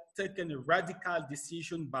yet taken a radical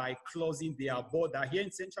decision by closing their border. Here in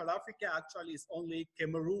Central Africa, actually, it's only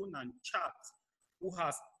Cameroon and Chad who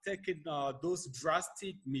has taken those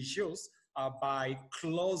drastic measures by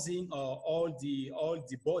closing all the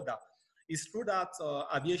border. It's true that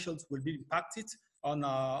aviation will be impacted, and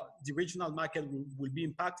the regional market will be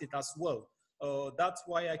impacted as well. That's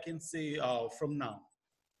why I can say from now.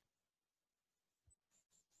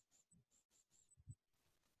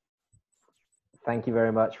 Thank you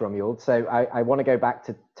very much, Romuald. So I want to go back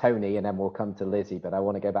to Toni, and then we'll come to Lizzie. But I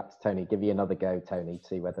want to go back to Toni. Give you another go, Toni.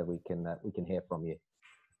 See whether we can hear from you.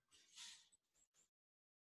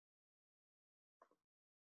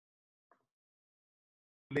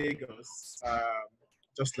 Lagos,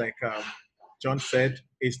 just like John said,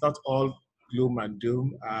 it's not all gloom and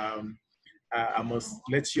doom. I must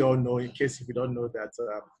let you all know, in case if you don't know, that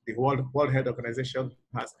the World Health Organization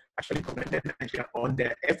has actually commended Nigeria on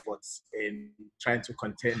their efforts in trying to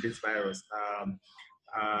contain this virus.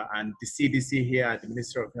 And the CDC here at the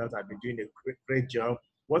Ministry of Health have been doing a great job.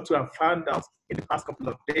 What we have found out in the past couple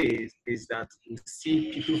of days is that we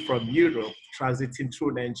see people from Europe transiting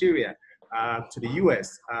through Nigeria to the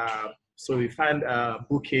US. So we find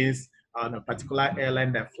bookings on a particular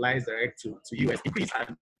airline that flies direct to US increase,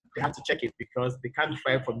 and they have to check it because they can't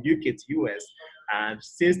fly from UK to US. And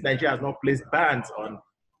since Nigeria has not placed bans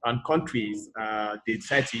on countries, they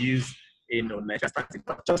decide to use Nigeria starting.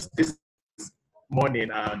 But just this morning,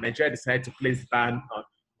 Nigeria decided to place ban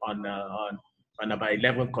on about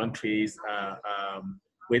 11 countries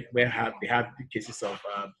where they have the cases of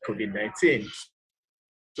COVID-19.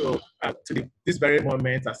 So this very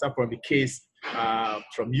moment, aside from the case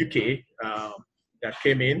from UK that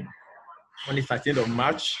came in on the 13th of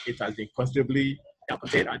March, it has been considerably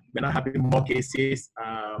contained, and we're not having more cases.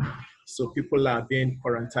 So people are being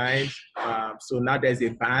quarantined. So now there's a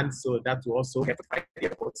ban, so that will also help fight the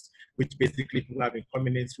airports, which basically people have been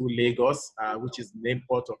coming in through Lagos, which is the main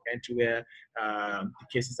port of entry where the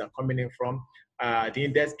cases are coming in from. The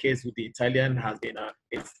index case with the Italian has been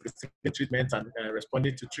receiving treatment and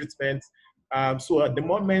responding to treatment. So at the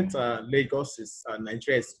moment,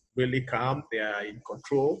 Nigeria is really calm. They are in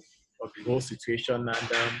control of the whole situation. And at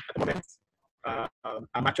the moment,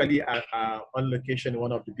 I'm actually on location in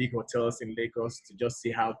one of the big hotels in Lagos to just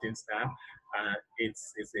see how things are.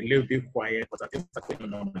 It's a little bit quiet, but I think it's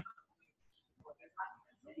going on.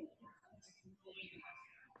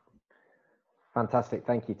 Fantastic,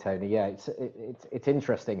 thank you, Tony. Yeah, it's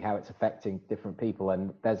interesting how it's affecting different people,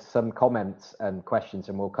 and there's some comments and questions,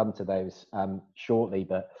 and we'll come to those shortly.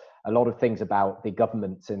 But a lot of things about the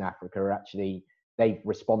governments in Africa are actually, they've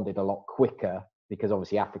responded a lot quicker, because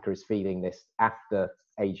obviously Africa is feeling this after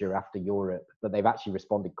Asia, after Europe, but they've actually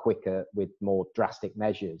responded quicker with more drastic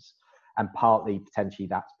measures. And partly potentially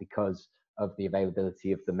that's because of the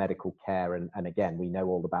availability of the medical care. And again, we know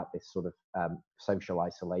all about this sort of social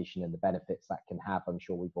isolation and the benefits that can have. I'm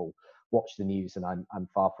sure we've all watched the news, and I'm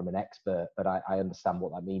far from an expert, but I understand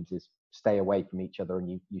what that means is stay away from each other and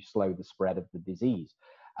you slow the spread of the disease.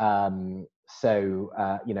 You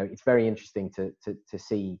know, it's very interesting to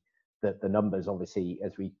see that the numbers, obviously,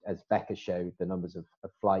 as Becca showed, the numbers of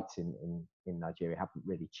flights in Nigeria haven't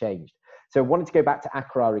really changed. So I wanted to go back to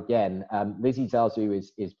Accra again. Lizzie Zazu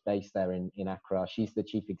is based there in Accra. She's the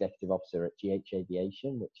Chief Executive Officer at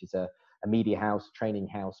gh-aviation, which is a media house, training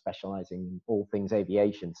house specializing in all things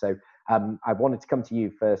aviation. So I wanted to come to you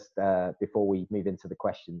first before we move into the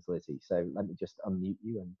questions, Lizzie. So let me just unmute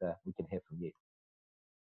you and we can hear from you.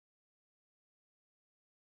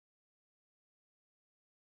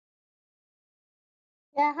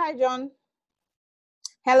 Yeah, hi, John.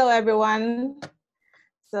 Hello, everyone.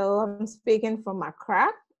 So I'm speaking from Accra.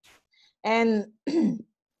 And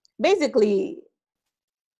basically,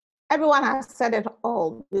 everyone has said it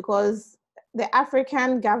all, because the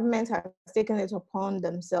African government has taken it upon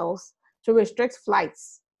themselves to restrict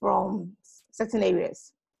flights from certain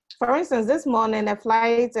areas. For instance, this morning, a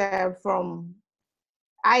flight from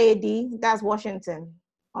IAD, that's Washington,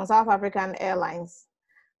 on South African Airlines,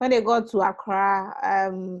 when they got to Accra,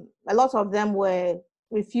 a lot of them were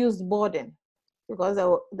refused boarding because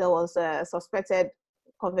there was a suspected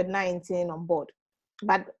COVID-19 on board.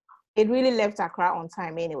 But it really left Accra on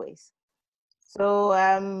time anyways. So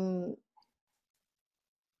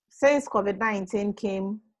since COVID-19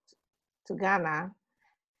 came to Ghana,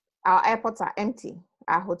 our airports are empty.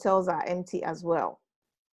 Our hotels are empty as well.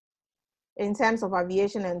 In terms of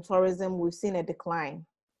aviation and tourism, we've seen a decline.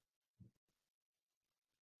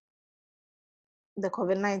 The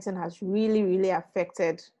COVID-19 has really, really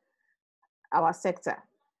affected our sector.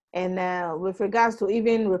 And with regards to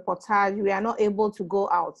even reportage, we are not able to go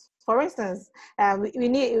out. For instance,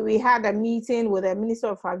 we had a meeting with the Minister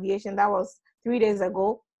of Aviation, that was 3 days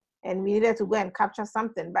ago, and we needed to go and capture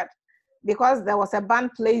something. But because there was a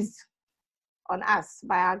ban placed on us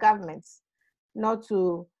by our government not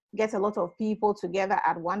to get a lot of people together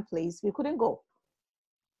at one place, we couldn't go.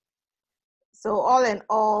 So all in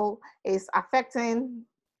all, it's affecting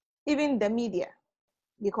even the media,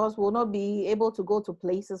 because we'll not be able to go to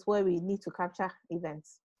places where we need to capture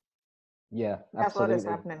events. Yeah, that's absolutely. what is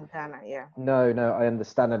happening in Ghana. Yeah. No, I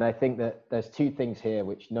understand, and I think that there's two things here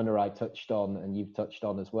which Nunurai touched on, and you've touched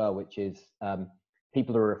on as well, which is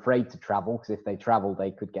people are afraid to travel, because if they travel,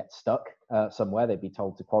 they could get stuck somewhere. They'd be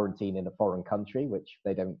told to quarantine in a foreign country, which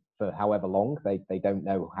they don't for however long. They don't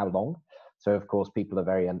know how long. So of course, people are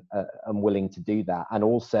very unwilling to do that, and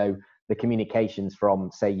also the communications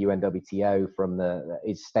from, say, UNWTO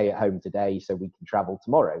is stay at home today so we can travel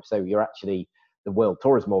tomorrow. So you're actually, the World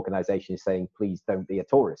Tourism Organization is saying, please don't be a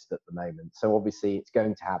tourist at the moment. So obviously it's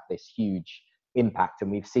going to have this huge impact,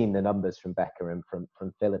 and we've seen the numbers from Becca and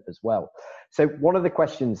from Philip as well. So one of the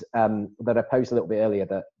questions that I posed a little bit earlier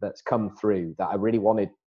that's come through that I really wanted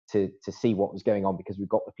to see what was going on, because we've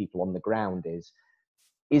got the people on the ground,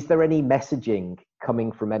 is there any messaging coming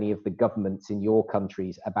from any of the governments in your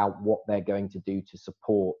countries about what they're going to do to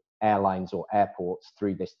support airlines or airports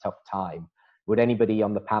through this tough time? Would anybody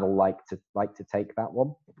on the panel like to take that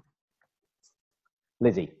one?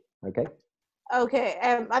 Lizzie, okay. Okay,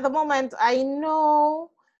 at the moment, I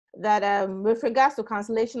know that with regards to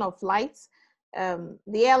cancellation of flights,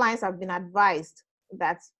 the airlines have been advised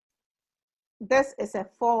that this is a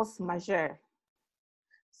force majeure.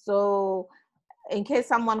 So in case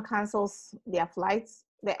someone cancels their flights,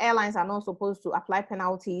 the airlines are not supposed to apply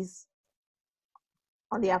penalties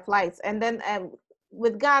on their flights. And then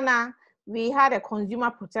with Ghana, we had a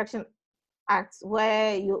Consumer Protection Act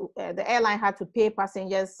where the airline had to pay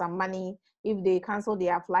passengers some money if they cancel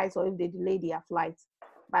their flights or if they delay their flights.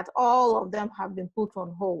 But all of them have been put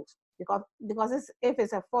on hold because if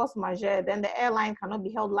it's a force majeure, then the airline cannot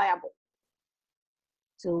be held liable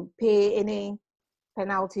to pay any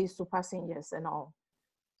penalties to passengers and all.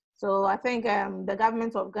 So I think the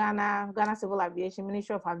government of Ghana, Ghana Civil Aviation,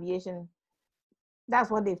 Ministry of Aviation, that's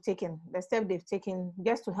what they've taken, the step they've taken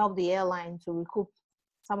just to help the airline to recoup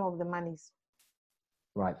some of the monies.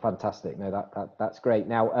 Right, fantastic. No, that's great.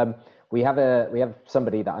 Now we have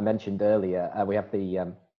somebody that I mentioned earlier. We have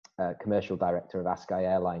the commercial director of Askai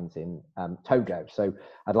Airlines in Togo. So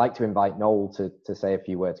I'd like to invite Noel to say a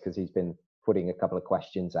few words, because he's been putting a couple of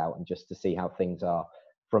questions out, and just to see how things are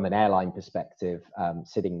from an airline perspective,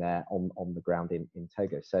 sitting there on the ground in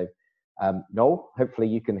Togo. So Noel, hopefully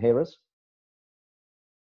you can hear us.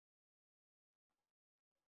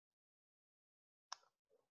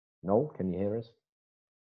 Noel, can you hear us?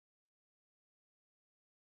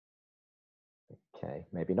 Okay,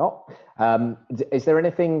 maybe not. Is there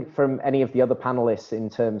anything from any of the other panelists in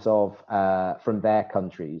terms of from their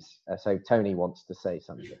countries? So Toni wants to say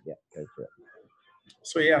something. Yeah, go for it.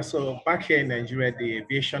 So yeah, so back here in Nigeria, the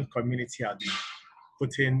aviation community has been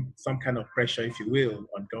putting some kind of pressure, if you will,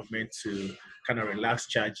 on government to kind of relax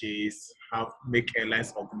charges, make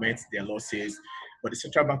airlines augment their losses. But the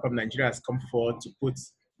Central Bank of Nigeria has come forward to put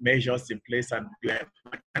measures in place, and they're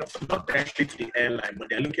not directly to the airline, but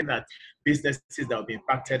they're looking at businesses that will be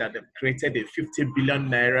impacted, and they've created a 50 billion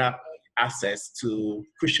naira access to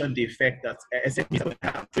cushion the effect that SMEs will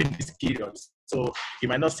have during this period. So you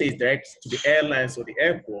might not say it's direct to the airlines or the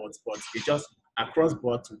airports, but it's just across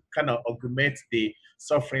board to kind of augment the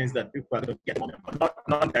sufferings that people are going to get,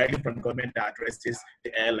 not directly from the government that addresses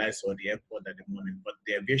the airlines or the airport at the moment, but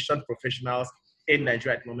the aviation professionals in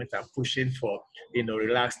Nigeria at the moment are pushing for,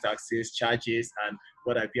 relaxed taxes, charges, and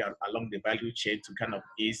what have you along the value chain to kind of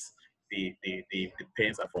ease the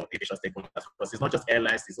pains for aviation stakeholders. Because it's not just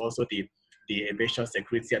airlines, it's also the aviation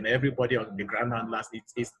security and everybody on the ground handlers.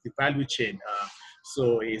 It's the value chain.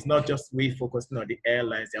 So it's not just we focusing on the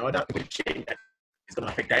airlines, the other value chain that is going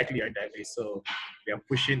to affect directly or indirectly. So we are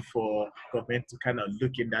pushing for government to kind of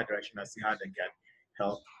look in that direction and see how they can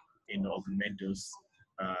help augment those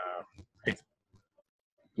things.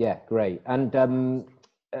 Yeah, great. And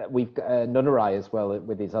we've got Nunurai as well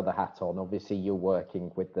with his other hat on. Obviously, you're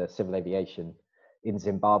working with the civil aviation in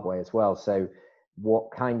Zimbabwe as well. So what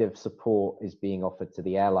kind of support is being offered to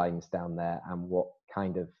the airlines down there, and what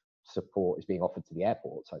kind of support is being offered to the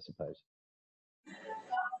airports, I suppose?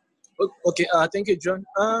 Okay, thank you, John.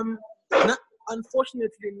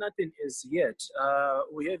 Unfortunately, nothing is yet.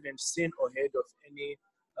 We haven't seen or heard of any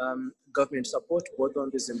government support, both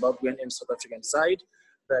on the Zimbabwean and South African side,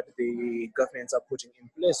 that the governments are putting in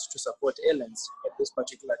place to support airlines at this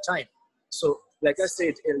particular time. So, like I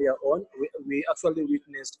said earlier on, we actually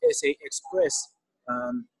witnessed SA Express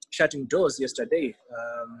shutting doors yesterday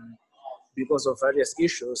because of various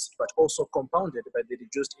issues, but also compounded by the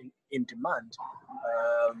reduced in demand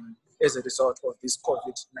as a result of this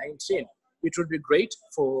COVID-19. It would be great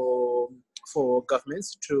for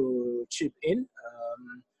governments to chip in,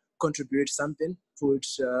 contribute something, put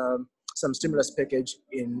some stimulus package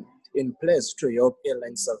in place to help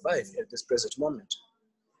airlines survive at this present moment.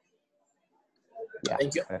 Yeah.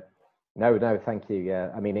 Thank you. No, thank you.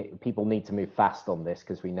 Yeah, I mean, people need to move fast on this,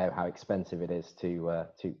 because we know how expensive it is to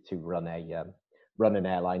run an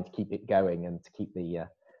airline, to keep it going, and to keep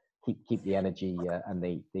the energy and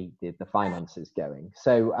the finances going.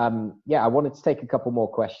 So yeah, I wanted to take a couple more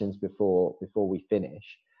questions before we finish.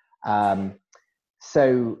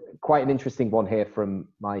 So quite an interesting one here from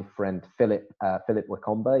my friend Philip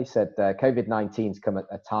Wakomba. He said COVID-19's come at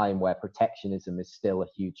a time where protectionism is still a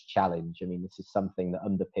huge challenge. I mean, this is something that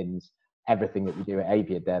underpins everything that we do at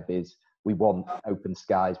AviaDev. Is we want open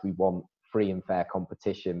skies, we want free and fair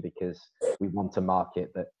competition, because we want a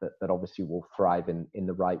market that obviously will thrive in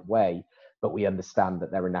the right way. But we understand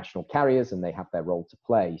that there are national carriers and they have their role to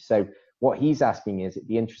play. So what he's asking is, it'd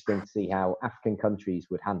be interesting to see how African countries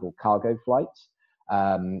would handle cargo flights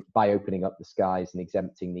by opening up the skies and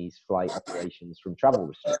exempting these flight operations from travel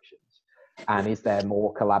restrictions. And is there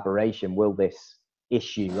more collaboration? Will this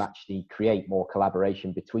issue actually create more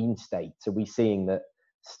collaboration between states? Are we seeing that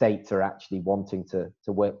states are actually wanting to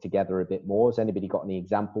work together a bit more? Has anybody got any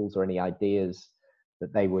examples or any ideas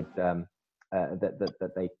that they would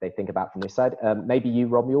that they think about from this side? Maybe you,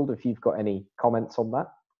 Romuald, if you've got any comments on that.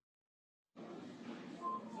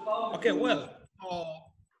 Okay, well,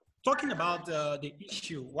 talking about the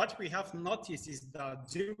issue, what we have noticed is that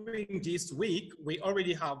during this week, we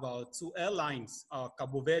already have two airlines,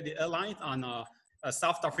 Cabo Verde Airlines and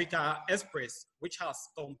South Africa Express, which has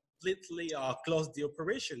completely closed the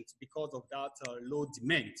operations because of that low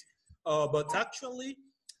demand. But actually,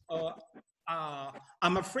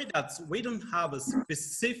 I'm afraid that we don't have a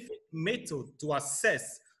specific method to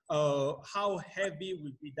assess how heavy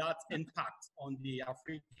will be that impact on the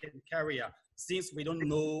African carrier, since we don't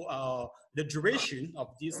know the duration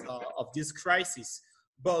of this crisis.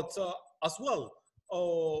 But as well,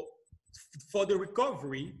 for the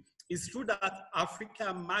recovery, it's true that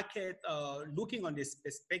Africa market, looking on this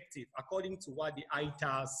perspective, according to what the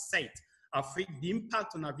Aviators said, the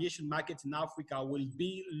impact on aviation market in Africa will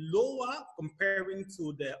be lower comparing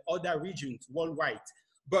to the other regions worldwide.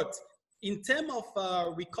 But in terms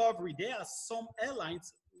of recovery, there are some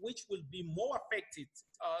airlines which will be more affected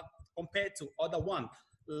compared to other ones,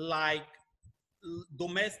 like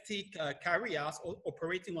domestic carriers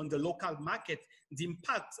operating on the local market. The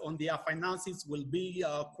impact on their finances will be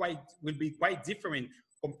quite different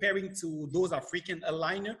comparing to those African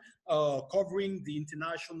airliner covering the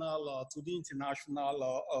international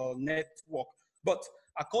network. But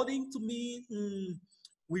according to me,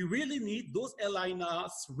 we really need, those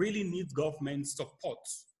airliners really need government support.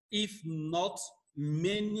 If not,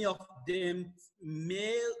 many of them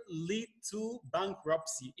may lead to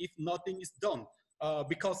bankruptcy if nothing is done,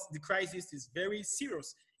 because the crisis is very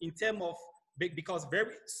serious in terms of, because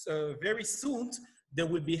very soon they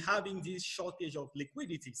will be having this shortage of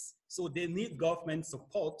liquidities. So they need government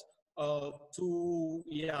support to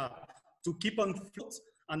keep on float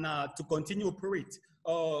and to continue operate.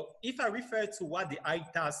 If I refer to what the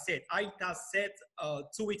Aviators said, Aviators said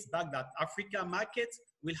 2 weeks back that Africa market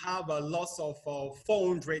will have a loss of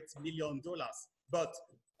 $400 million.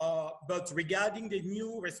 But regarding the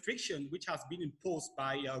new restriction which has been imposed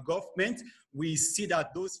by government, we see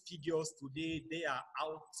that those figures today, they are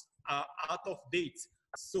out of date.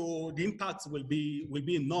 So the impact will be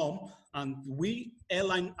enormous, and we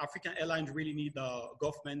African airlines really need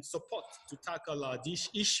government support to tackle this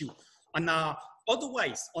issue. And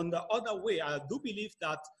otherwise, on the other way, I do believe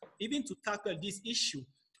that even to tackle this issue,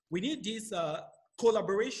 we need this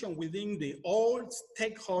collaboration within all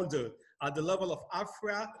stakeholders at the level of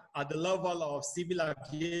AFRA, at the level of Civil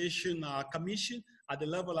Aviation Commission, at the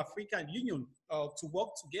level of African Union to work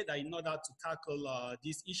together in order to tackle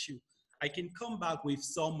this issue. I can come back with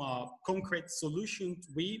some concrete solutions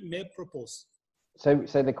we may propose. So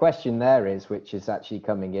the question there is, which is actually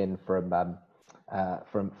coming in from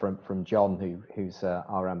John, who's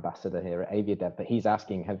our ambassador here at AviaDev, but he's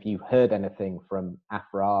asking, have you heard anything from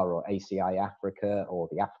AFRA or ACI Africa or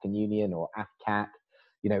the African Union or AFCAC?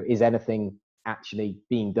 You know, is anything actually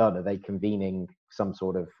being done? Are they convening some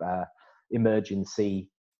sort of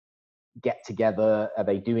emergency get together? Are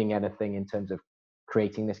they doing anything in terms of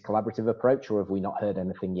creating this collaborative approach, or have we not heard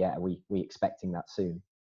anything yet? Are we expecting that soon?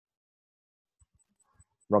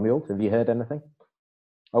 Romuald, have you heard anything?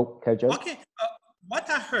 Oh, Kojo. Okay. What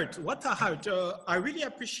I heard, I really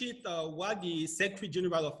appreciate what the Secretary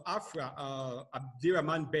General of AFRA,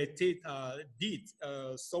 Abdirahman Bete, did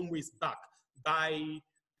some weeks back by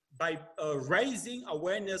raising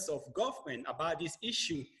awareness of government about this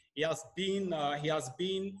issue. He has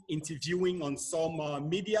been interviewing on some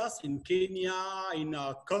medias in Kenya, in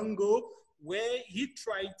Congo, where he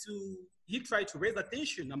tried to raise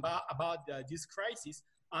attention about this crisis,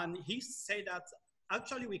 and he said that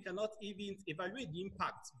actually we cannot even evaluate the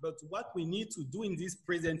impact, but what we need to do in these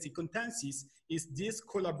present circumstances is this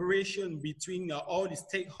collaboration between all the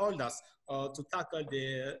stakeholders to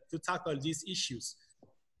tackle these issues.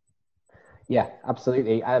 Yeah,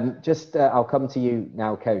 absolutely. I'll come to you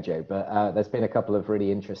now, Kojo, but there's been a couple of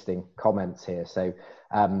really interesting comments here. So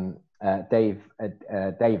Dave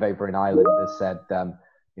over in Ireland has said,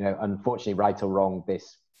 unfortunately, right or wrong,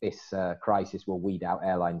 this crisis will weed out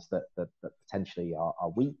airlines that potentially are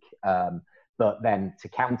weak. But then to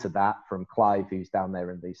counter that, from Clive, who's down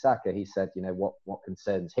there in Lusaka, he said, what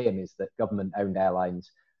concerns him is that government-owned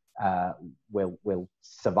airlines will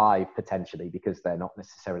survive potentially because they're not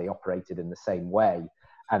necessarily operated in the same way.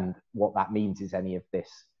 And what that means is any of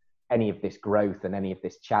this growth and any of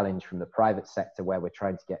this challenge from the private sector, where we're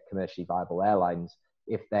trying to get commercially viable airlines,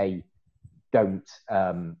 if they don't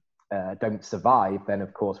survive, then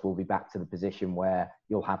of course we'll be back to the position where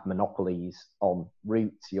you'll have monopolies on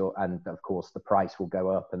routes, and of course the price will go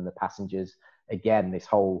up, and the passengers, again, this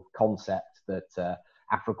whole concept that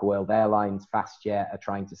Africa World Airlines, FastJet are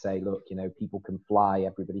trying to say, look, people can fly,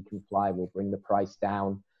 everybody can fly, we'll bring the price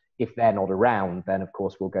down. If they're not around, then of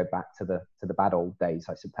course we'll go back to the bad old days,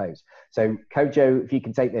 I suppose. So Kojo, if you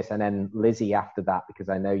can take this, and then Lizzie after that, because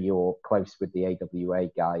I know you're close with the AWA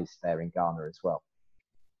guys there in Ghana as well.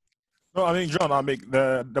 No, I think, John,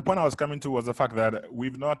 the point I was coming to was the fact that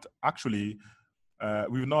we've not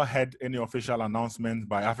had any official announcement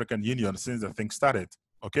by African Union since the thing started,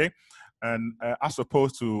 okay? And as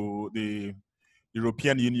opposed to the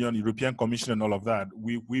European Union, European Commission and all of that,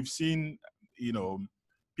 we've seen,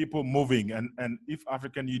 people moving, and if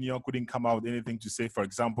African Union couldn't come out with anything to say, for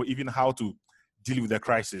example, even how to deal with the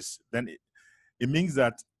crisis, then it means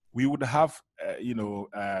that we would have,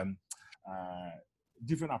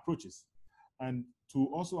 different approaches. And to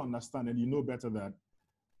also understand, and better that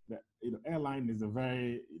airline is a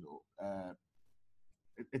very,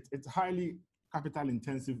 it's highly capital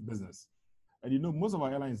intensive business. And most of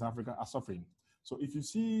our airlines in Africa are suffering. So if you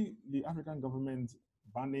see the African government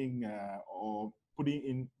banning or putting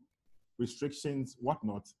in restrictions,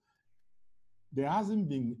 whatnot, there hasn't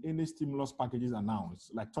been any stimulus packages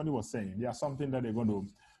announced. Like Toni was saying, there's something that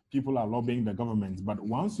people are lobbying the government. But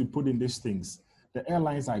once you put in these things, the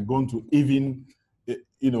airlines are going to even,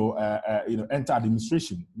 enter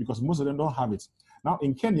administration, because most of them don't have it. Now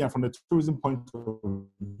in Kenya, from the tourism point of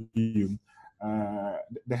view,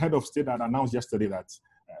 the head of state had announced yesterday that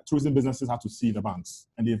tourism businesses have to see the banks,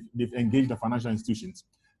 and they've engaged the financial institutions.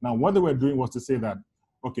 Now, what they were doing was to say that,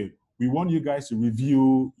 okay, we want you guys to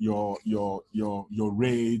review your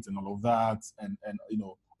rates and all of that, and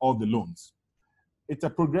all the loans. It's a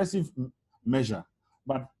progressive measure,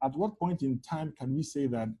 but at what point in time can we say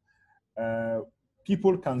that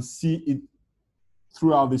people can see it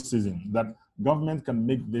throughout this season, that government can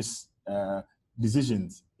make these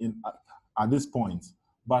decisions at this point,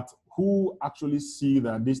 but who actually see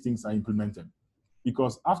that these things are implemented?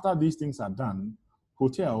 Because after these things are done,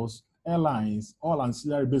 hotels, airlines, all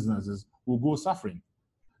ancillary businesses will go suffering.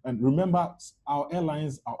 And remember, our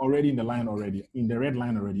airlines are already in the red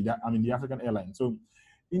line already, the African airlines. So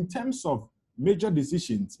in terms of major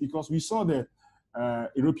decisions, because we saw the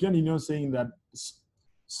European Union saying that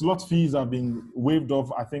slot fees are being waived off,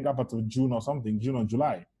 I think up until June or something, June or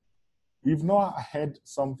July. We've not had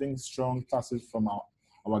something strong tacit from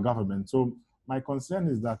our government. So my concern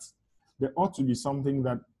is that there ought to be something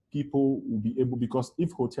that people will be able, because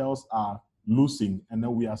if hotels are losing, and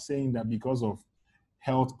then we are saying that because of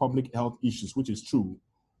public health issues, which is true,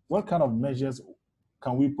 what kind of measures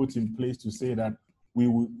can we put in place to say that we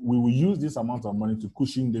will use this amount of money to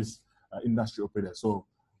cushion this industry operator? So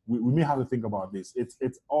we may have to think about this. It's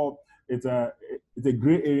a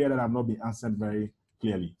gray area that have not been answered very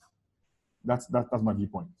clearly. That's my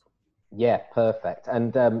viewpoint. Yeah, perfect.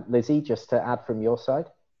 And Lizzie, just to add from your side.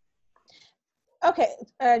 Okay,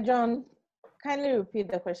 John, kindly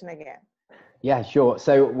repeat the question again. Yeah, sure.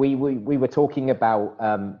 So we were talking about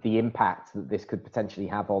the impact that this could potentially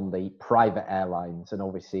have on the private airlines, and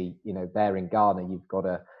obviously, there in Ghana, you've got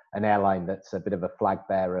an airline that's a bit of a flag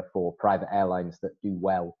bearer for private airlines that do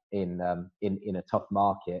well in a tough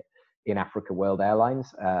market, in Africa World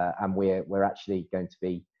Airlines, and we're actually going to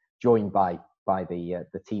be joined by the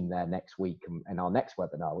team there next week in our next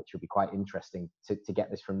webinar, which will be quite interesting to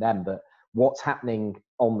get this from them. But what's happening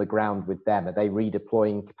on the ground with them? Are they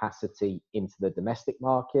redeploying capacity into the domestic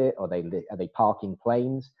market? Are they parking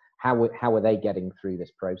planes? How are they getting through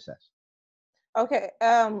this process? Okay,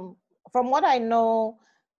 from what I know,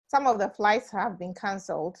 some of the flights have been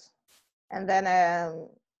cancelled, and then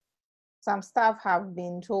some staff have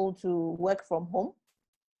been told to work from home.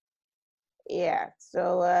 Yeah,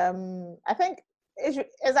 so I think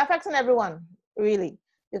it's affecting everyone, really,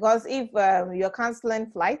 because if you're canceling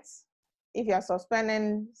flights, if you're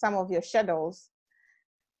suspending some of your schedules,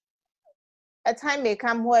 a time may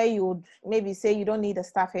come where you would maybe say you don't need the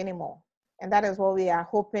staff anymore. And that is what we are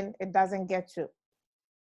hoping it doesn't get to.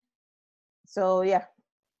 So, yeah.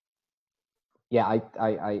 Yeah, I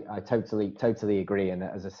totally agree. And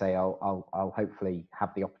as I say, I'll hopefully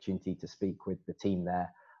have the opportunity to speak with the team there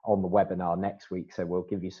on the webinar next week. So we'll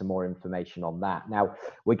give you some more information on that. Now,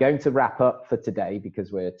 we're going to wrap up for today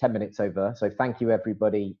because we're 10 minutes over. So thank you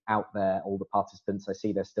everybody out there, all the participants. I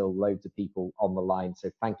see there's still loads of people on the line. So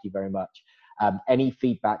thank you very much. Any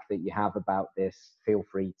feedback that you have about this, feel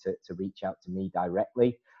free to reach out to me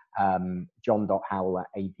directly.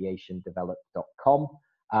 john.howell@aviationdevelop.com.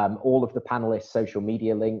 All of the panelists' social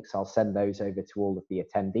media links, I'll send those over to all of the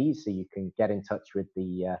attendees so you can get in touch with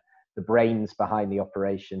the brains behind the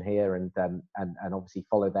operation here and obviously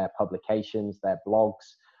follow their publications, their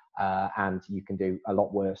blogs, and you can do a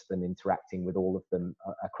lot worse than interacting with all of them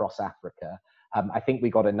across Africa. I think we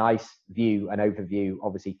got a nice view, an overview,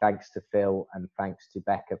 obviously thanks to Phil and thanks to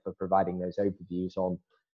Becca for providing those overviews on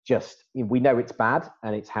just, we know it's bad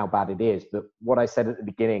and it's how bad it is, but what I said at the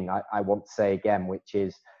beginning, I want to say again, which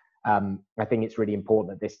is, I think it's really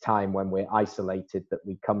important at this time when we're isolated that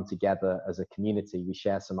we come together as a community, we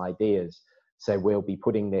share some ideas. So we'll be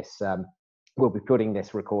putting this recording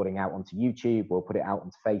out onto YouTube, we'll put it out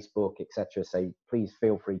onto Facebook, etc. So please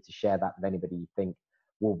feel free to share that with anybody you think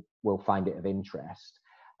will find it of interest.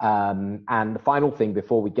 And the final thing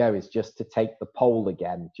before we go is just to take the poll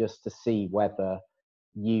again, just to see whether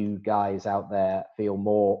you guys out there feel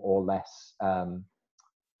more or less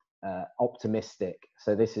optimistic.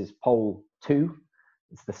 So this is poll 2.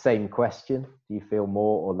 It's the same question. Do you feel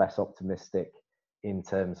more or less optimistic in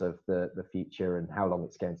terms of the future and how long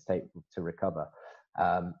it's going to take to recover?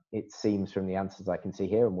 It seems from the answers I can see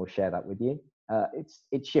here, and we'll share that with you,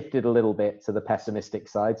 it's shifted a little bit to the pessimistic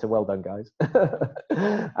side. So well done, guys.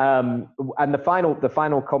 And the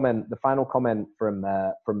final comment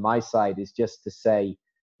from my side is just to say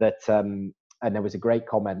that, and there was a great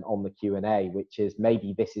comment on the Q&A, which is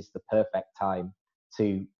maybe this is the perfect time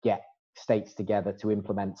to get states together to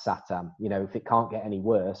implement SATAM. You know, if it can't get any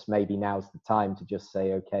worse, maybe now's the time to just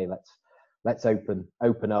say, okay, let's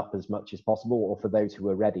open up as much as possible, or for those who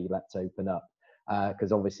are ready, let's open up.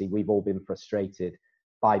 Because obviously we've all been frustrated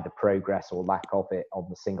by the progress or lack of it on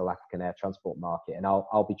the single African air transport market. And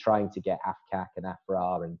I'll be trying to get AFCAC and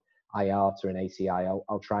AFRA and IATA and ACI,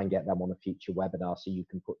 I'll try and get them on a future webinar so you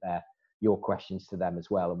can put your questions to them as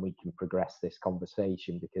well, and we can progress this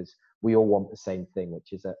conversation, because we all want the same thing,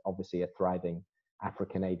 which is obviously a thriving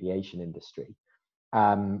African aviation industry.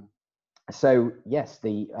 So yes,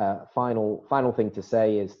 the final thing to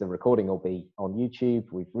say is the recording will be on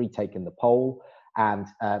YouTube. We've retaken the poll, and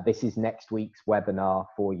this is next week's webinar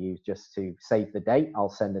for you. Just to save the date, I'll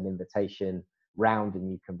send an invitation round and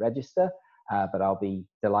you can register. But I'll be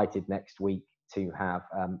delighted next week to have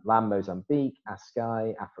LAM Mozambique,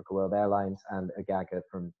 ASKY, Africa World Airlines, and Agaga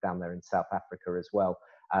from down there in South Africa as well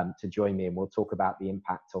to join me, and we'll talk about the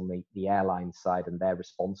impact on the airline side and their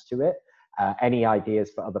response to it. Any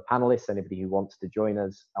ideas for other panelists, anybody who wants to join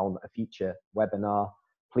us on a future webinar,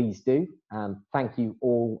 please do. And thank you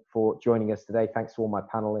all for joining us today. Thanks to all my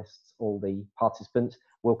panelists, all the participants.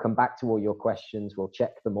 We'll come back to all your questions. We'll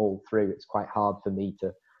check them all through. It's quite hard for me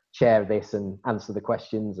to share this and answer the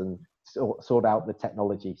questions and sort out the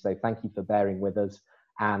technology. So thank you for bearing with us,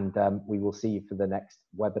 and we will see you for the next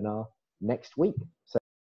webinar next week. So